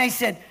and they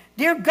said,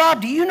 Dear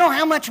God, do you know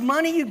how much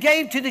money you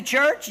gave to the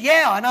church?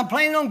 Yeah, and I'm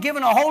planning on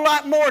giving a whole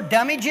lot more,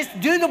 dummy.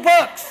 Just do the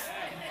books.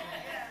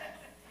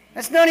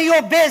 That's none of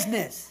your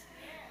business.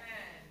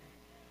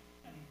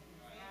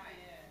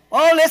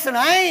 Oh, listen,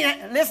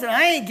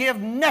 I ain't give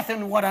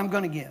nothing what I'm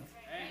going to give.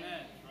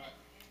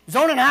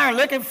 Zone and I are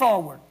looking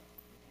forward.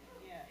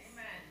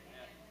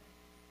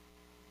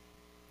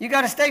 You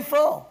got to stay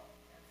full.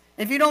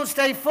 If you don't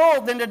stay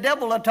full, then the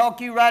devil will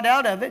talk you right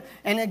out of it,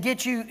 and it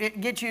get you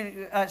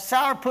a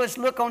sourpuss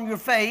look on your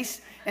face,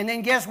 and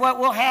then guess what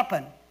will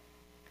happen?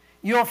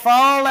 You'll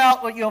fall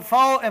out. You'll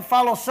fall and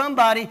follow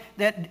somebody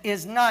that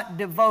is not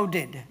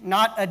devoted,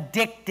 not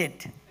addicted.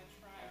 That's right.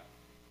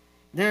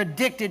 They're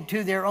addicted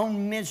to their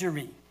own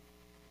misery.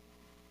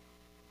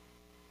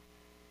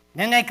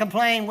 Then they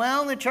complain,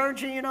 well, the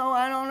church, I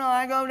don't know,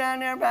 I go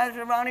down there,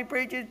 Pastor Ronnie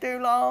preaches too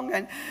long,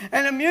 and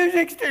the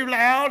music's too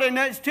loud, and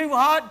it's too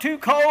hot, too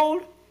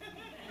cold.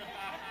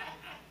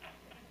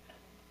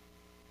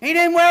 He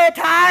didn't wear a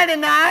tie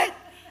tonight.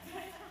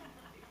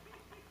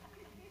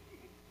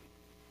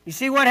 You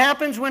see what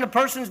happens when a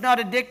person's not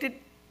addicted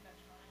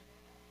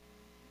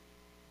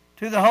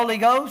to the Holy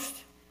Ghost?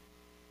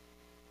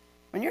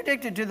 When you're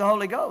addicted to the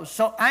Holy Ghost.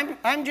 So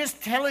I'm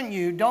just telling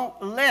you, don't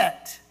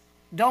let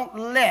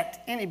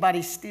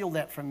anybody steal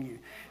that from you.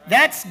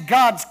 That's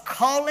God's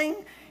calling,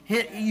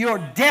 your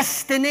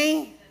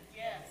destiny.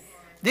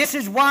 This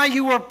is why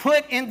you were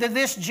put into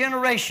this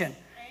generation.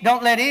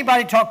 Don't let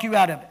anybody talk you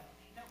out of it.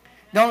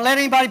 Don't let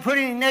anybody put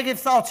any negative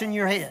thoughts in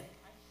your head.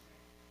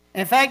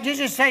 In fact, you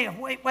just say,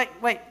 wait.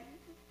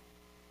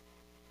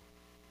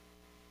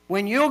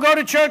 When you'll go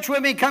to church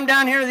with me, come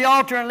down here to the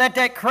altar and let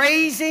that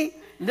crazy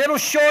little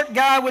short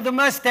guy with a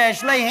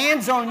mustache lay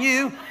hands on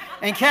you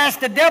and cast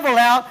the devil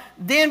out,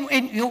 then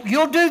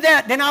you'll do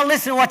that. Then I'll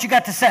listen to what you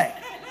got to say.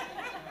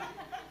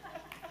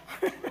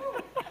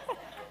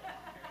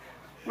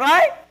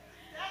 Right?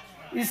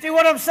 You see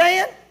what I'm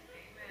saying?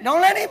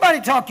 Don't let anybody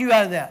talk you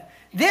out of that.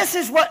 This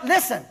is what,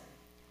 listen.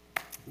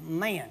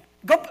 Man,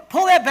 go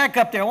pull that back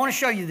up there. I want to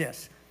show you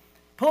this.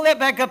 Pull that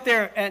back up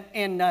there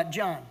in 1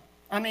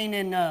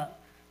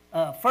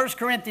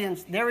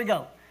 Corinthians. There we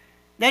go.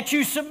 That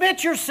you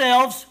submit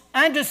yourselves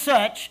unto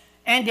such,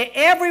 and to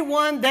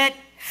everyone that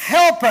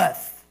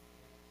helpeth.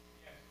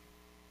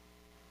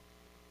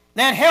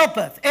 That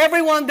helpeth.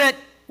 Everyone that,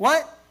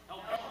 what?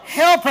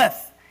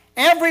 Helpeth.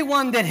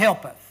 Everyone that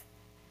helpeth.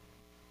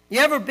 You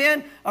ever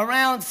been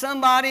around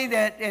somebody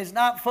that is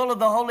not full of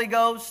the Holy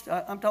Ghost?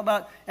 I'm talking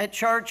about at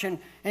church, and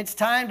it's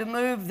time to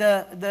move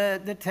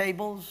the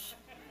tables.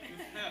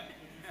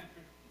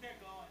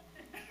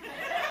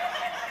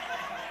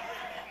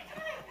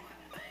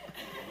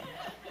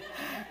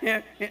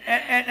 Yeah,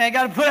 and they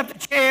got to put up the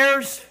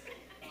chairs,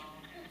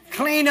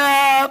 clean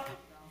up.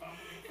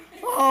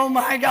 Oh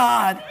my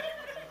God.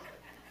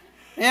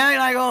 They act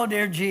like, oh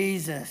dear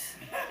Jesus.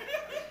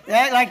 They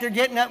act like they're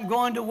getting up and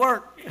going to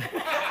work.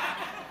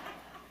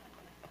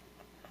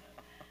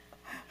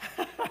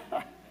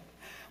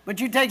 But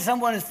you take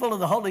someone that's full of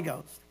the Holy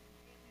Ghost.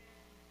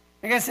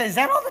 Like I said, is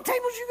that all the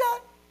tables you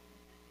got?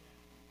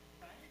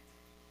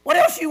 What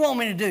else do you want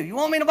me to do? You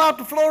want me to mop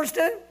the floors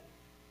too?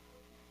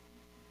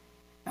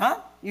 Huh?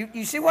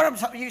 You see what I'm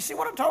talking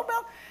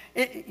about?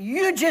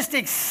 You're just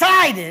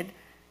excited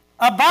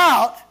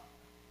about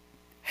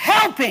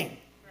helping.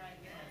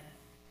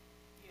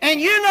 And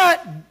you're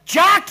not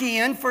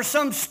jockeying for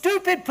some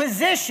stupid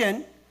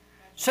position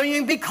so you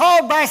can be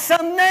called by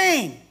some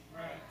name.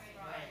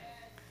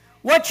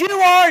 What you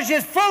are is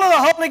just full of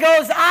the Holy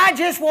Ghost. I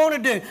just want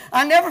to do.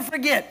 I never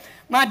forget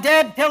my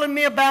dad telling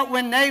me about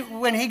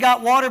when he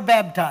got water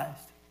baptized.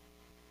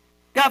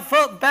 Got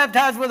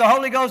baptized with the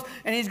Holy Ghost,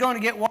 and he's going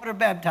to get water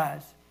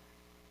baptized.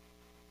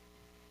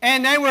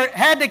 And they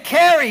had to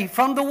carry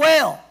from the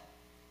well.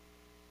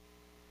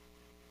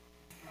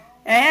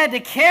 They had to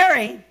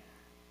carry,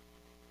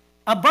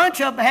 a bunch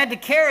of them had to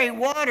carry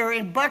water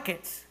in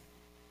buckets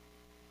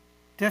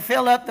to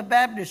fill up the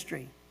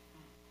baptistry.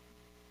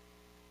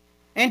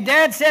 And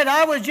Dad said,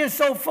 I was just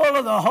so full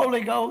of the Holy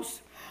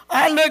Ghost,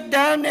 I looked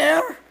down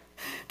there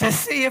to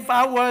see if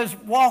I was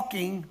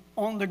walking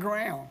on the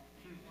ground.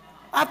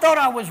 I thought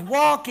I was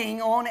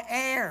walking on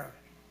air.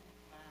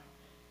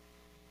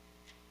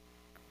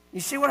 You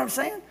see what I'm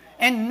saying?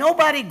 And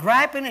nobody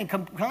griping and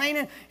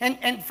complaining. And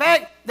in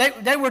fact,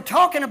 they were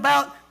talking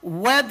about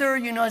weather,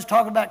 it's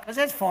talking about, because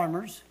that's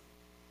farmers.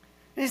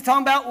 He's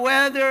talking about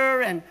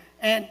weather and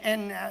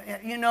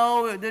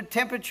the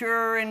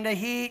temperature and the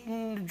heat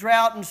and the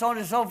drought and so on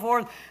and so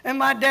forth. And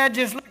my dad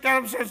just looked at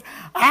him and says,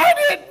 I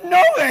didn't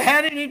know they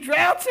had any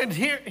droughts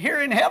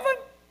here in heaven.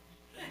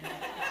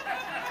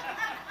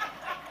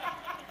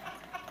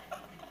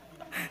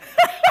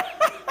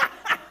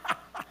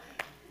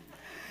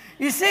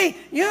 You see,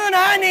 you and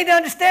I need to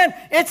understand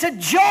it's a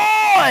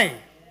joy.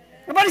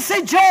 Everybody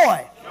say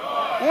joy.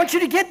 I want you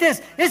to get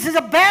this. This is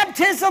a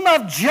baptism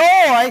of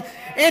joy.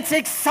 It's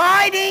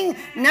exciting.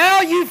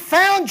 Now you've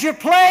found your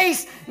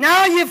place.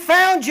 Now you've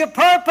found your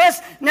purpose.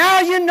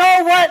 Now you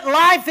know what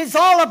life is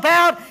all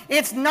about.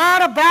 It's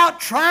not about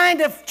trying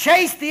to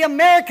chase the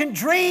American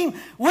dream,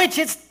 which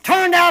it's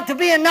turned out to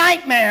be a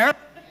nightmare.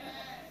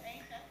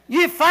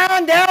 You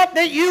found out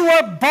that you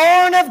were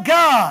born of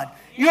God.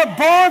 You're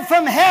born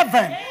from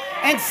heaven.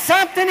 And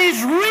something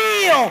is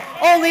real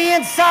on the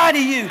inside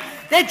of you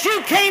that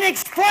you can't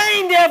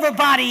explain to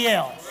everybody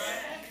else.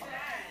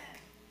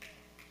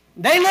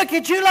 They look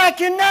at you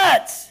like you're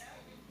nuts.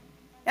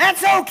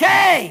 That's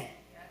okay.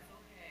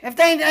 If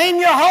they aim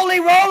your holy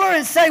roller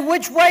and say,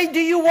 which way do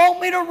you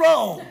want me to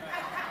roll?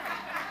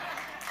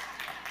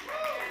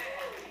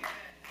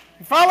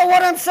 You follow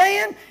what I'm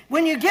saying?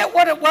 When you get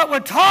what we're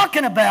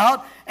talking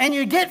about and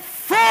you get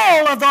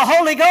full of the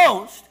Holy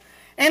Ghost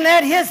and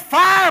let His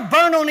fire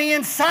burn on the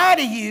inside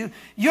of you,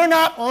 you're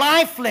not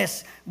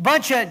lifeless,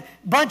 bunch of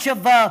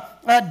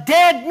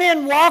dead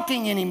men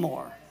walking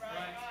anymore.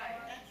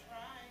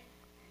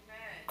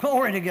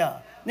 Glory to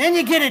God. Then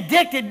you get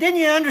addicted. Then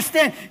you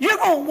understand you're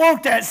going to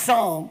want that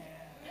song.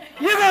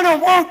 You're going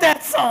to want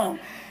that song.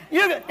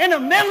 In the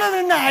middle of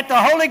the night, the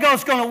Holy Ghost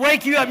is going to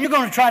wake you up. You're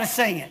going to try to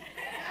sing it.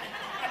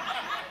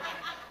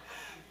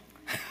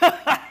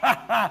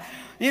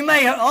 You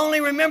may only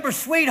remember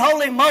Sweet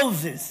Holy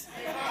Moses.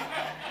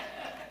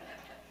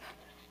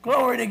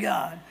 Glory to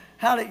God.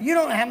 You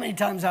don't know how many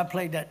times I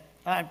played that.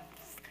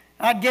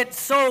 I'd get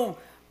so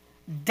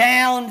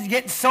down,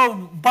 get so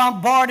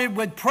bombarded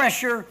with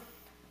pressure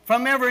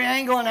from every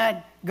angle, and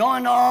I'd go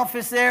in the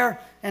office there,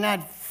 and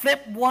I'd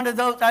flip one of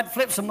those. I'd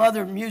flip some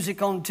other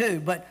music on too,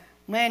 but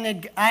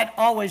man, I'd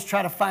always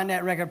try to find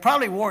that record.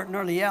 Probably wore it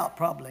nearly out,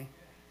 probably.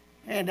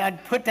 And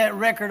I'd put that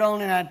record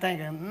on, and I'd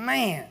think,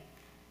 man,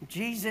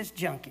 Jesus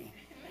junkie.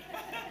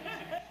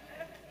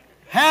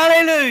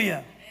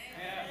 Hallelujah.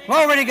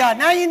 Glory to God.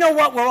 Now you know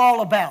what we're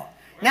all about.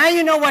 Now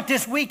you know what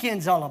this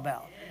weekend's all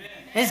about.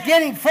 It's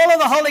getting full of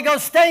the Holy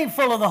Ghost, staying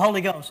full of the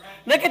Holy Ghost.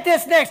 Look at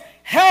this next.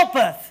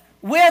 Helpeth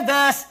with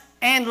us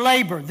and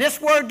labor. This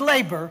word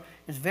labor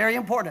is very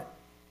important.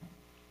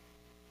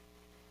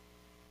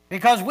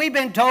 Because we've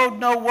been told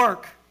no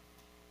work.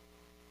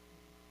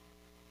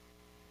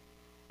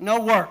 No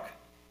work.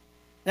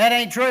 That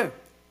ain't true.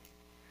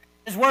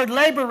 This word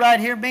labor right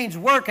here means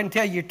work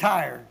until you're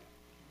tired.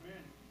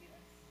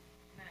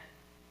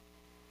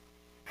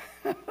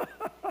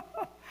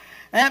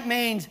 That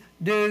means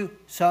do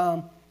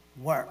some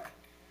work.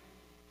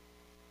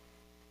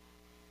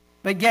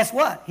 But guess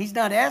what? He's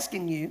not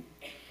asking you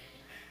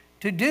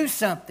to do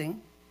something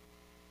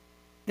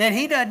that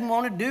He doesn't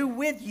want to do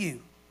with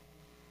you.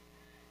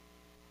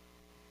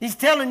 He's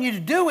telling you to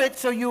do it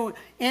so you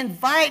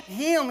invite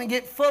Him and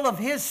get full of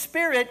His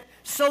Spirit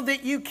so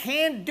that you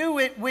can do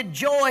it with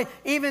joy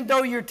even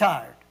though you're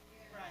tired.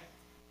 Right.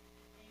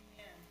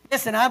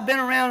 Listen, I've been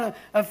around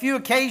a few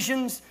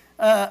occasions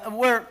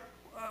where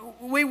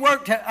we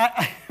worked.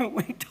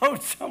 We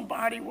told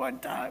somebody one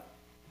time.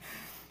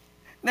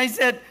 They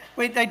said,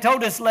 they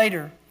told us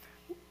later,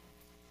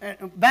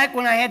 back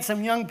when I had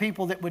some young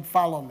people that would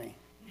follow me.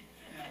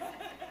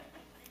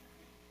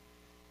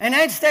 And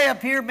they'd stay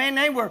up here, man,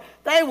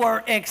 they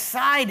were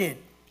excited.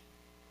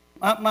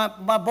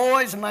 My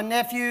boys and my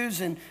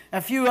nephews and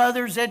a few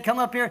others, they'd come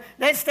up here.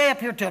 They'd stay up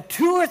here till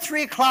 2 or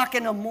 3 o'clock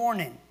in the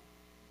morning,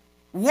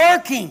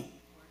 working.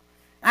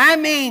 I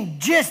mean,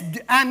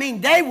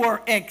 they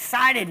were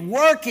excited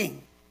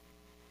working.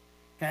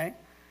 Okay?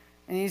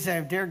 And you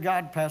say, dear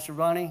God, Pastor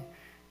Ronnie,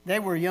 they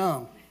were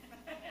young.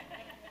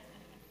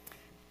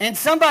 And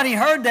somebody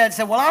heard that and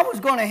said, well, I was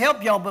going to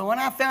help y'all, but when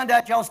I found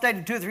out y'all stayed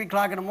at 2 or 3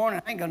 o'clock in the morning,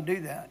 I ain't going to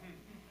do that.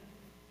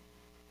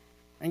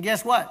 And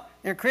guess what?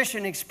 Their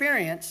Christian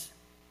experience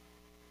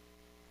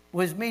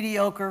was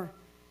mediocre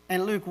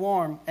and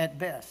lukewarm at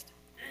best.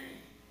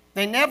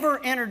 They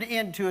never entered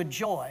into a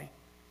joy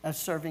of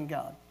serving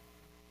God.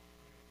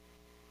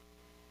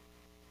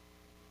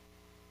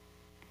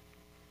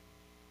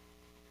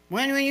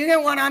 When you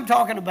get what I'm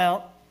talking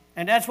about,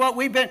 and that's what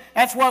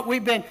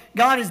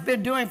God has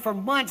been doing for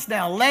months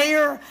now.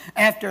 Layer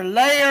after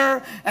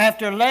layer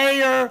after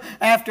layer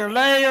after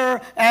layer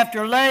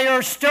after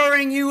layer,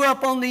 stirring you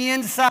up on the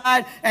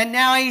inside. And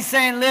now He's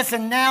saying,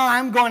 listen, now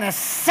I'm going to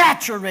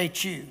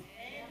saturate you.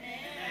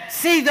 Amen.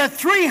 See, the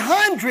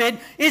 300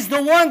 is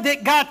the one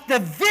that got the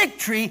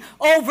victory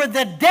over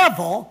the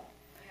devil.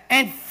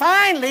 And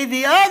finally,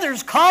 the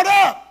others caught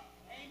up.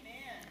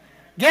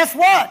 Guess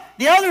what?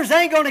 The others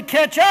ain't going to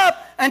catch up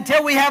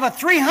until we have a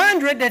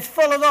 300 that's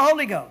full of the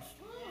Holy Ghost.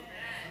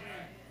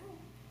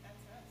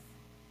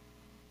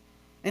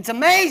 It's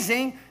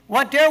amazing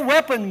what their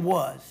weapon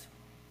was.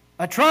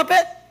 A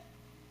trumpet?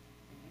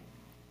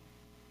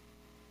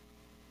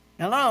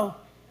 Hello?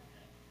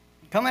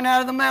 Coming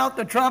out of the mouth,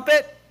 the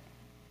trumpet.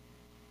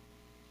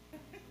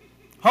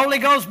 Holy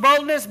Ghost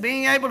boldness,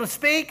 being able to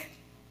speak.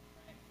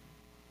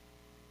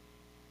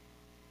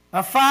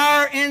 A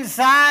fire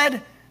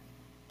inside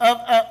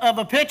of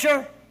a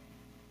pitcher.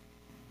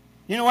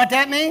 You know what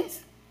that means?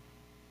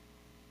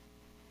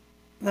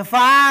 The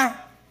fire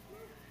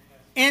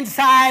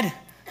inside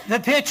the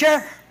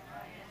pitcher.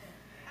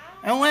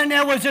 And when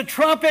there was a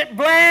trumpet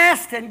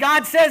blast and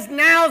God says,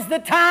 now's the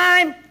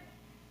time,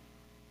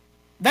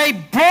 they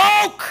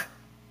broke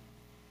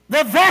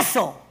the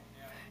vessel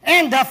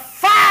and the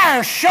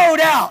fire showed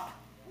out.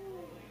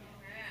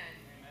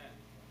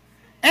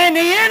 And the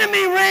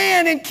enemy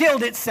ran and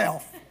killed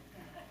itself.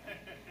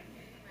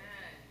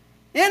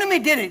 The enemy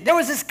did it. There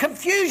was this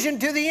confusion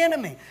to the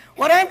enemy.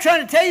 What I'm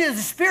trying to tell you is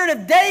the spirit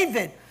of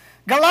David.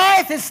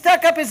 Goliath has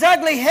stuck up his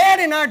ugly head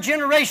in our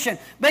generation.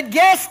 But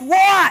guess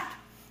what?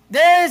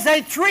 There is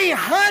a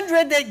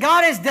 300 that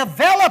God is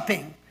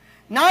developing.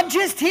 Not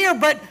just here,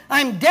 but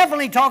I'm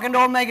definitely talking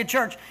to Omega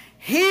Church.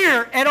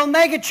 Here at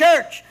Omega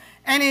Church.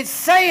 And it's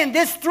saying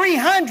this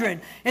 300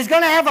 is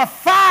going to have a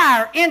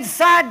fire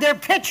inside their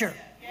pitcher.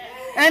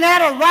 And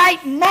at a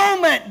right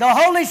moment, the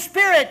Holy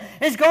Spirit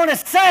is going to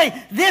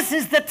say, this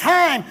is the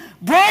time.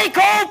 Break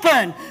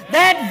open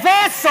that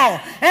vessel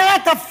and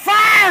let the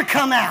fire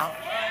come out.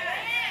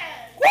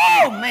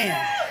 Whoa,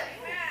 man.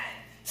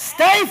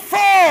 Stay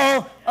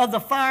full of the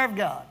fire of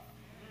God.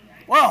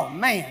 Whoa,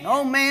 man.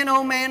 Oh, man,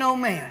 oh, man, oh,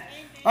 man.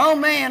 Oh,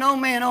 man, oh,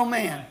 man, oh,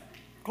 man.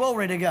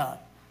 Glory to God.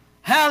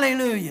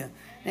 Hallelujah.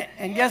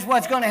 And guess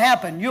what's going to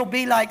happen? You'll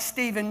be like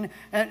Stephen,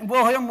 and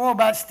we'll hear more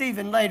about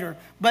Stephen later,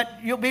 but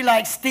you'll be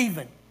like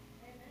Stephen.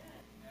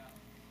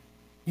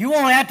 You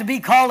won't have to be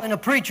calling a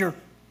preacher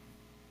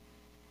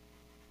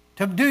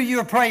to do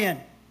your praying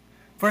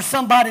for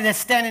somebody that's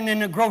standing in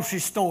the grocery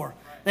store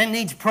that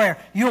needs prayer.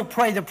 You'll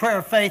pray the prayer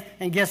of faith,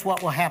 and guess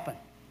what will happen?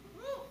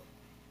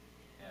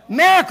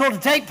 Miracle to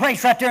take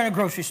place right there in the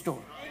grocery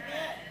store.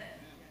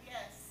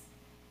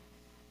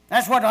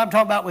 That's what I'm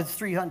talking about with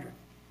 300.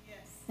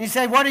 You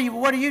say, what do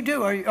you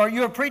do? Are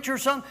you a preacher or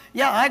something?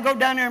 Yeah, I go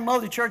down there and mow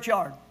the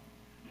churchyard.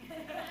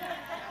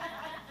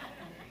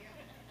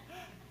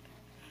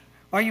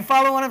 Are you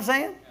following what I'm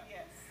saying?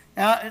 Yes.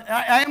 Now,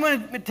 I'm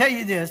going to tell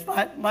you this.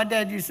 My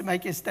dad used to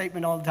make this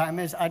statement all the time.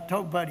 I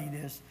told Buddy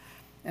this,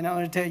 and I'm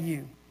going to tell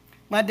you.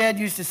 My dad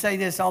used to say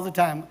this all the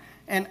time,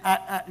 and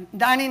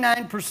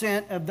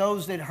 99% of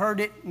those that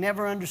heard it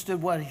never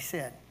understood what he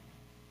said.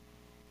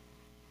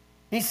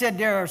 He said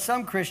there are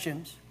some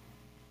Christians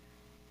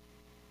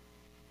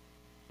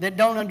that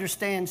don't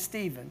understand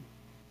Stephen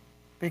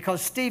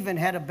because Stephen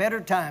had a better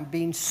time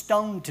being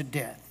stoned to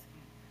death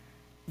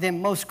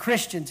than most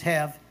Christians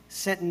have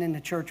sitting in the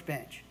church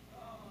bench.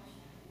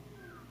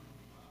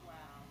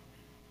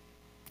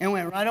 And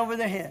went right over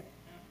their head.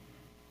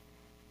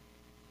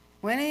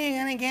 When are you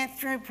going to get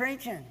through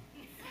preaching?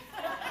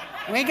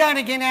 We got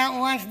to get out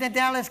and watch the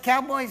Dallas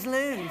Cowboys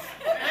lose.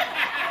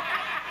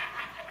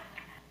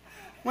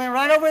 Went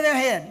right over their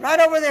head, right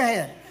over their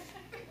head,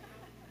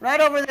 right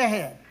over their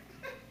head.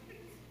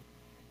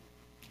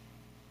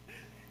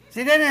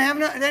 See, they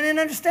didn't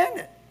understand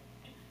it.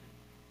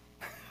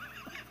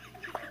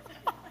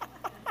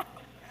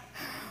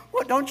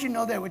 Well, don't you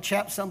know that would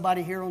chap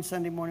somebody here on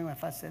Sunday morning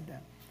if I said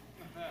that?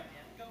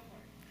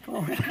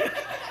 Glory.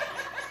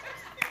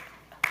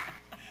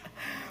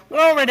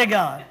 Glory to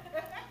God.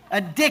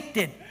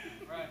 Addicted.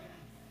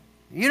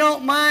 You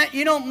don't mind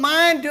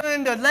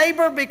doing the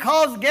labor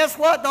because guess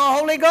what? The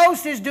Holy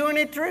Ghost is doing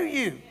it through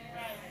you.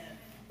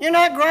 You're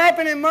not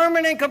griping and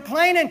murmuring and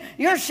complaining.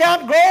 You're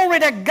shouting, glory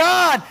to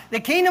God. The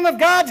kingdom of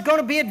God's going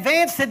to be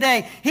advanced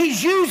today.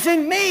 He's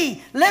using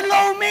me. Little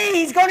old me.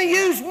 He's going to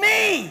use me.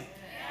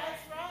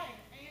 That's right.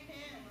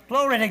 Amen.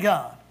 Glory to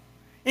God.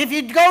 If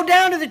you go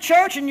down to the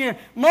church and you're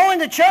mowing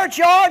the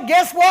churchyard,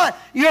 guess what?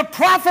 You're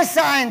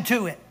prophesying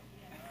to it.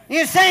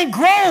 You're saying,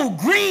 grow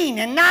green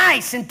and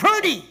nice and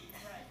pretty.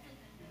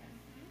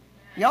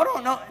 Y'all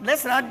don't know.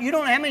 Listen, you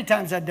don't know how many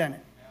times I've done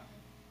it.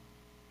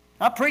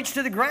 I preach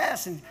to the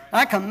grass, and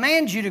I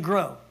command you to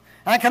grow.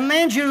 I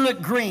command you to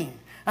look green.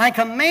 I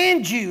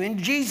command you in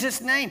Jesus'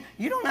 name.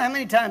 You don't know how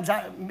many times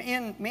me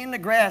and the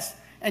grass,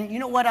 and you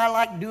know what I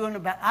like doing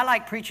about? I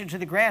like preaching to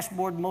the grass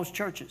more than most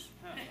churches.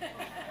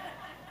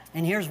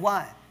 And here's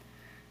why.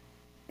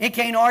 It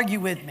can't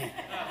argue with me.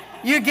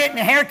 You're getting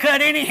a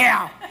haircut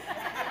anyhow.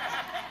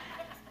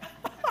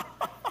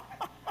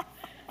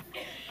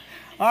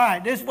 All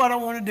right, this is what I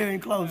want to do in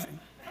closing.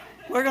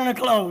 We're going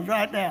to close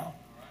right now.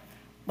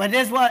 But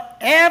this is what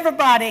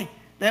everybody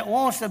that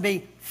wants to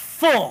be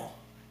full,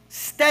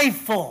 stay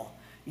full.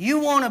 You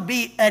want to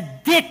be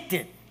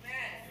addicted.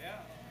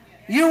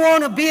 You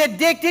want to be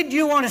addicted.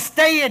 You want to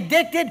stay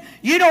addicted.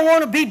 You don't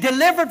want to be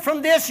delivered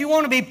from this. You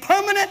want to be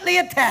permanently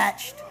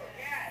attached.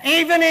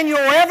 Even in your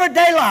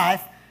everyday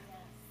life,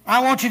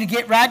 I want you to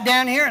get right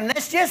down here and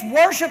let's just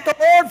worship the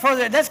Lord for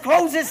that. Let's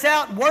close this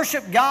out and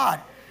worship God.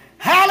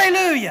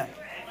 Hallelujah.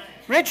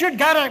 Richard,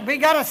 we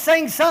got to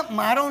sing something.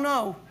 I don't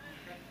know.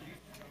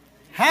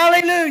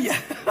 Hallelujah.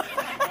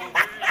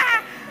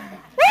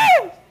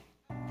 Woo!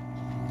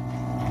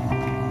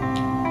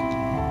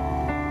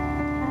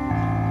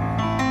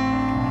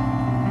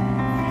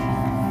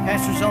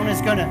 Pastor Zona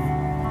is going to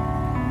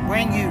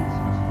bring you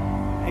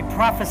a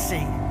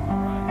prophecy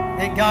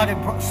that God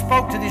had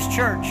spoke to this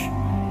church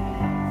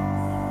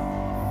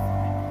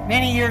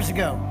many years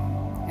ago.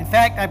 In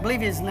fact, I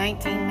believe it's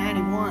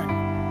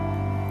 1991.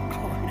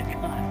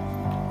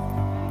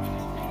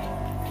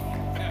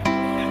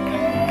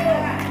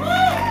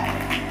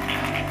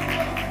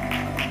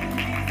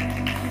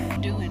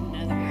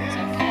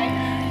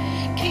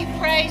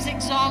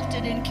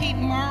 Exalted and keep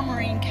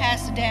murmuring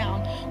cast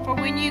down. For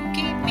when you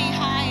keep me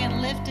high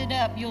and lifted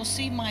up, you'll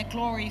see my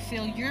glory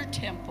fill your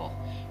temple,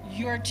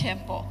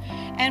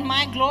 and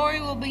my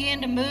glory will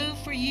begin to move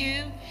for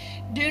you.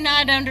 Do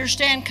not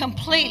understand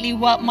completely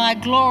what my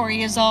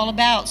glory is all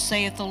about,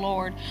 saith the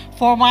Lord.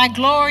 For my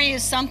glory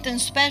is something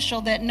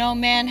special that no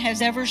man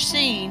has ever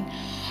seen.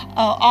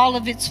 all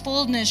of its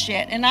fullness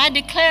yet. And I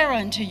declare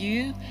unto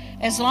you,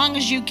 as long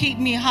as you keep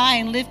me high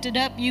and lifted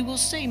up, you will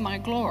see my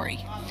glory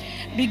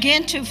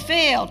begin to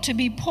fill, to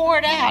be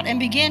poured out, and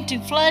begin to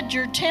flood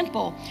your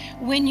temple.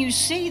 When you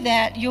see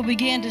that, you'll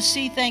begin to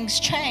see things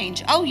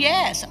change. Oh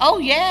yes, oh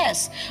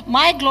yes.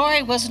 My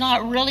glory was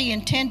not really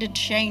intended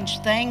to change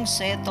things,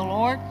 saith the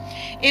Lord.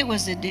 It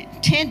was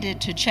intended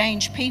to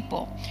change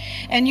people.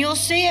 And you'll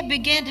see it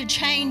begin to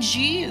change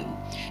you.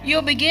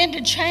 You'll begin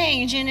to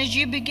change, and as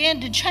you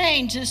begin to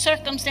change, the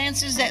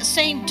circumstances that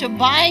seem to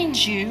bind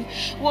you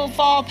will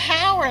fall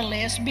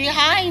powerless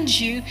behind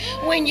you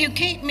when you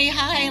keep me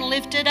high and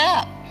lifted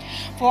up.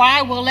 For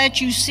I will let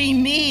you see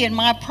me in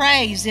my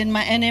praise and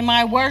in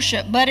my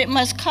worship, but it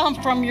must come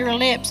from your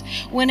lips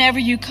whenever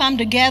you come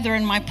together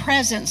in my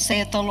presence,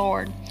 saith the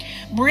Lord.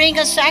 Bring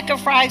a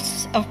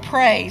sacrifice of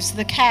praise,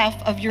 the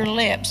calf of your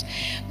lips.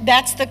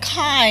 That's the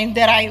kind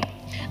that I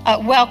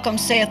welcome,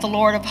 saith the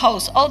Lord of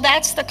hosts. Oh,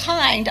 that's the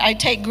kind I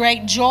take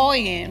great joy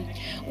in.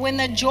 When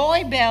the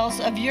joy bells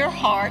of your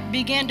heart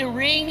begin to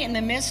ring in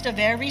the midst of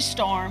every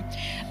storm,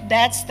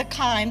 that's the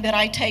kind that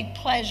I take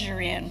pleasure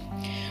in.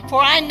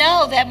 For I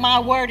know that my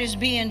word is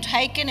being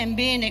taken and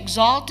being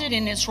exalted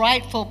in its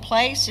rightful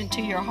place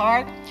into your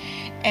heart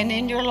and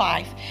in your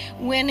life.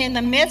 When in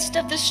the midst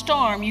of the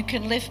storm you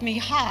can lift me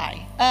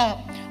high up,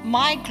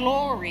 my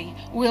glory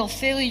will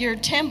fill your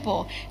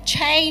temple,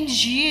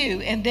 change you,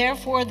 and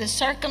therefore the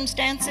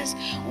circumstances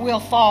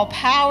will fall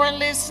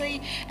powerlessly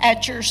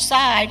at your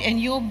side, and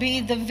you'll be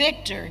the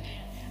victor.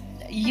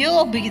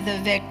 You'll be the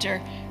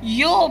victor.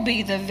 You'll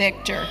be the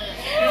victor.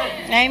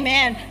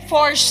 Amen.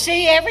 For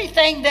see,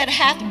 everything that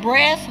hath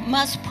breath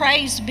must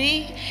praise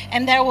be,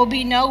 and there will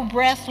be no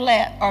breath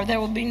left, or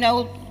there will be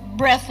no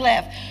breath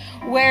left.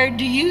 Where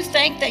do you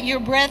think that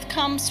your breath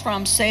comes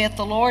from, saith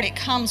the Lord? It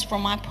comes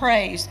from my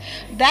praise.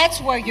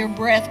 That's where your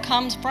breath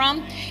comes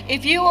from.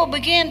 If you will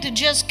begin to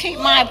just keep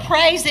my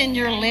praise in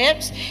your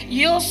lips,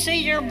 you'll see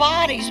your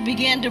bodies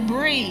begin to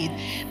breathe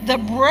the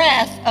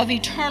breath of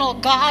eternal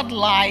God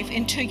life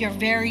into your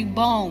very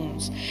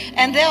bones.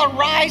 And they'll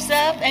rise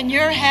up, and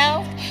your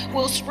health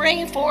will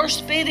spring forth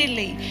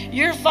speedily.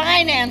 Your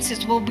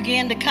finances will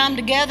begin to come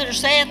together,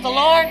 saith the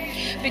Lord,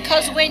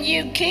 because when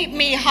you keep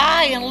me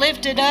high and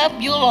lifted up,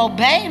 you'll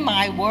obey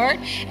my word,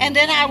 and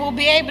then I will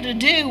be able to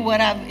do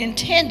what I've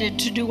intended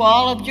to do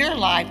all of your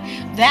life.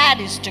 That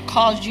is to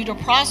cause you to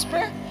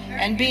prosper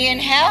and be in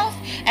health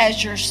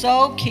as your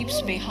soul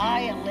keeps me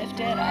high and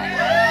lifted up.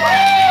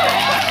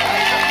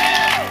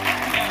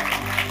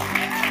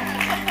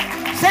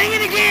 Sing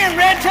it again,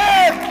 Red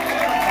Tub.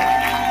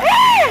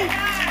 Woo!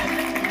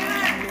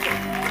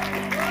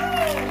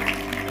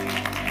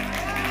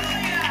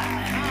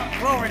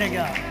 Glory to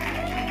God.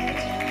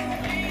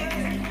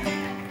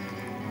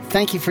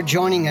 Thank you for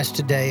joining us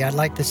today. I'd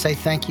like to say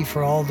thank you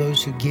for all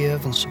those who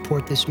give and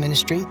support this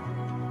ministry.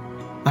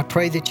 I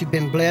pray that you've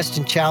been blessed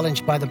and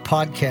challenged by the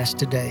podcast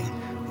today.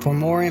 For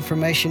more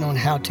information on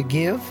how to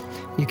give,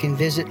 you can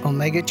visit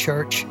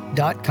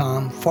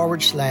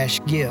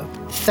omegachurch.com/give.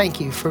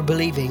 Thank you for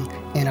believing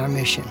in our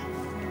mission.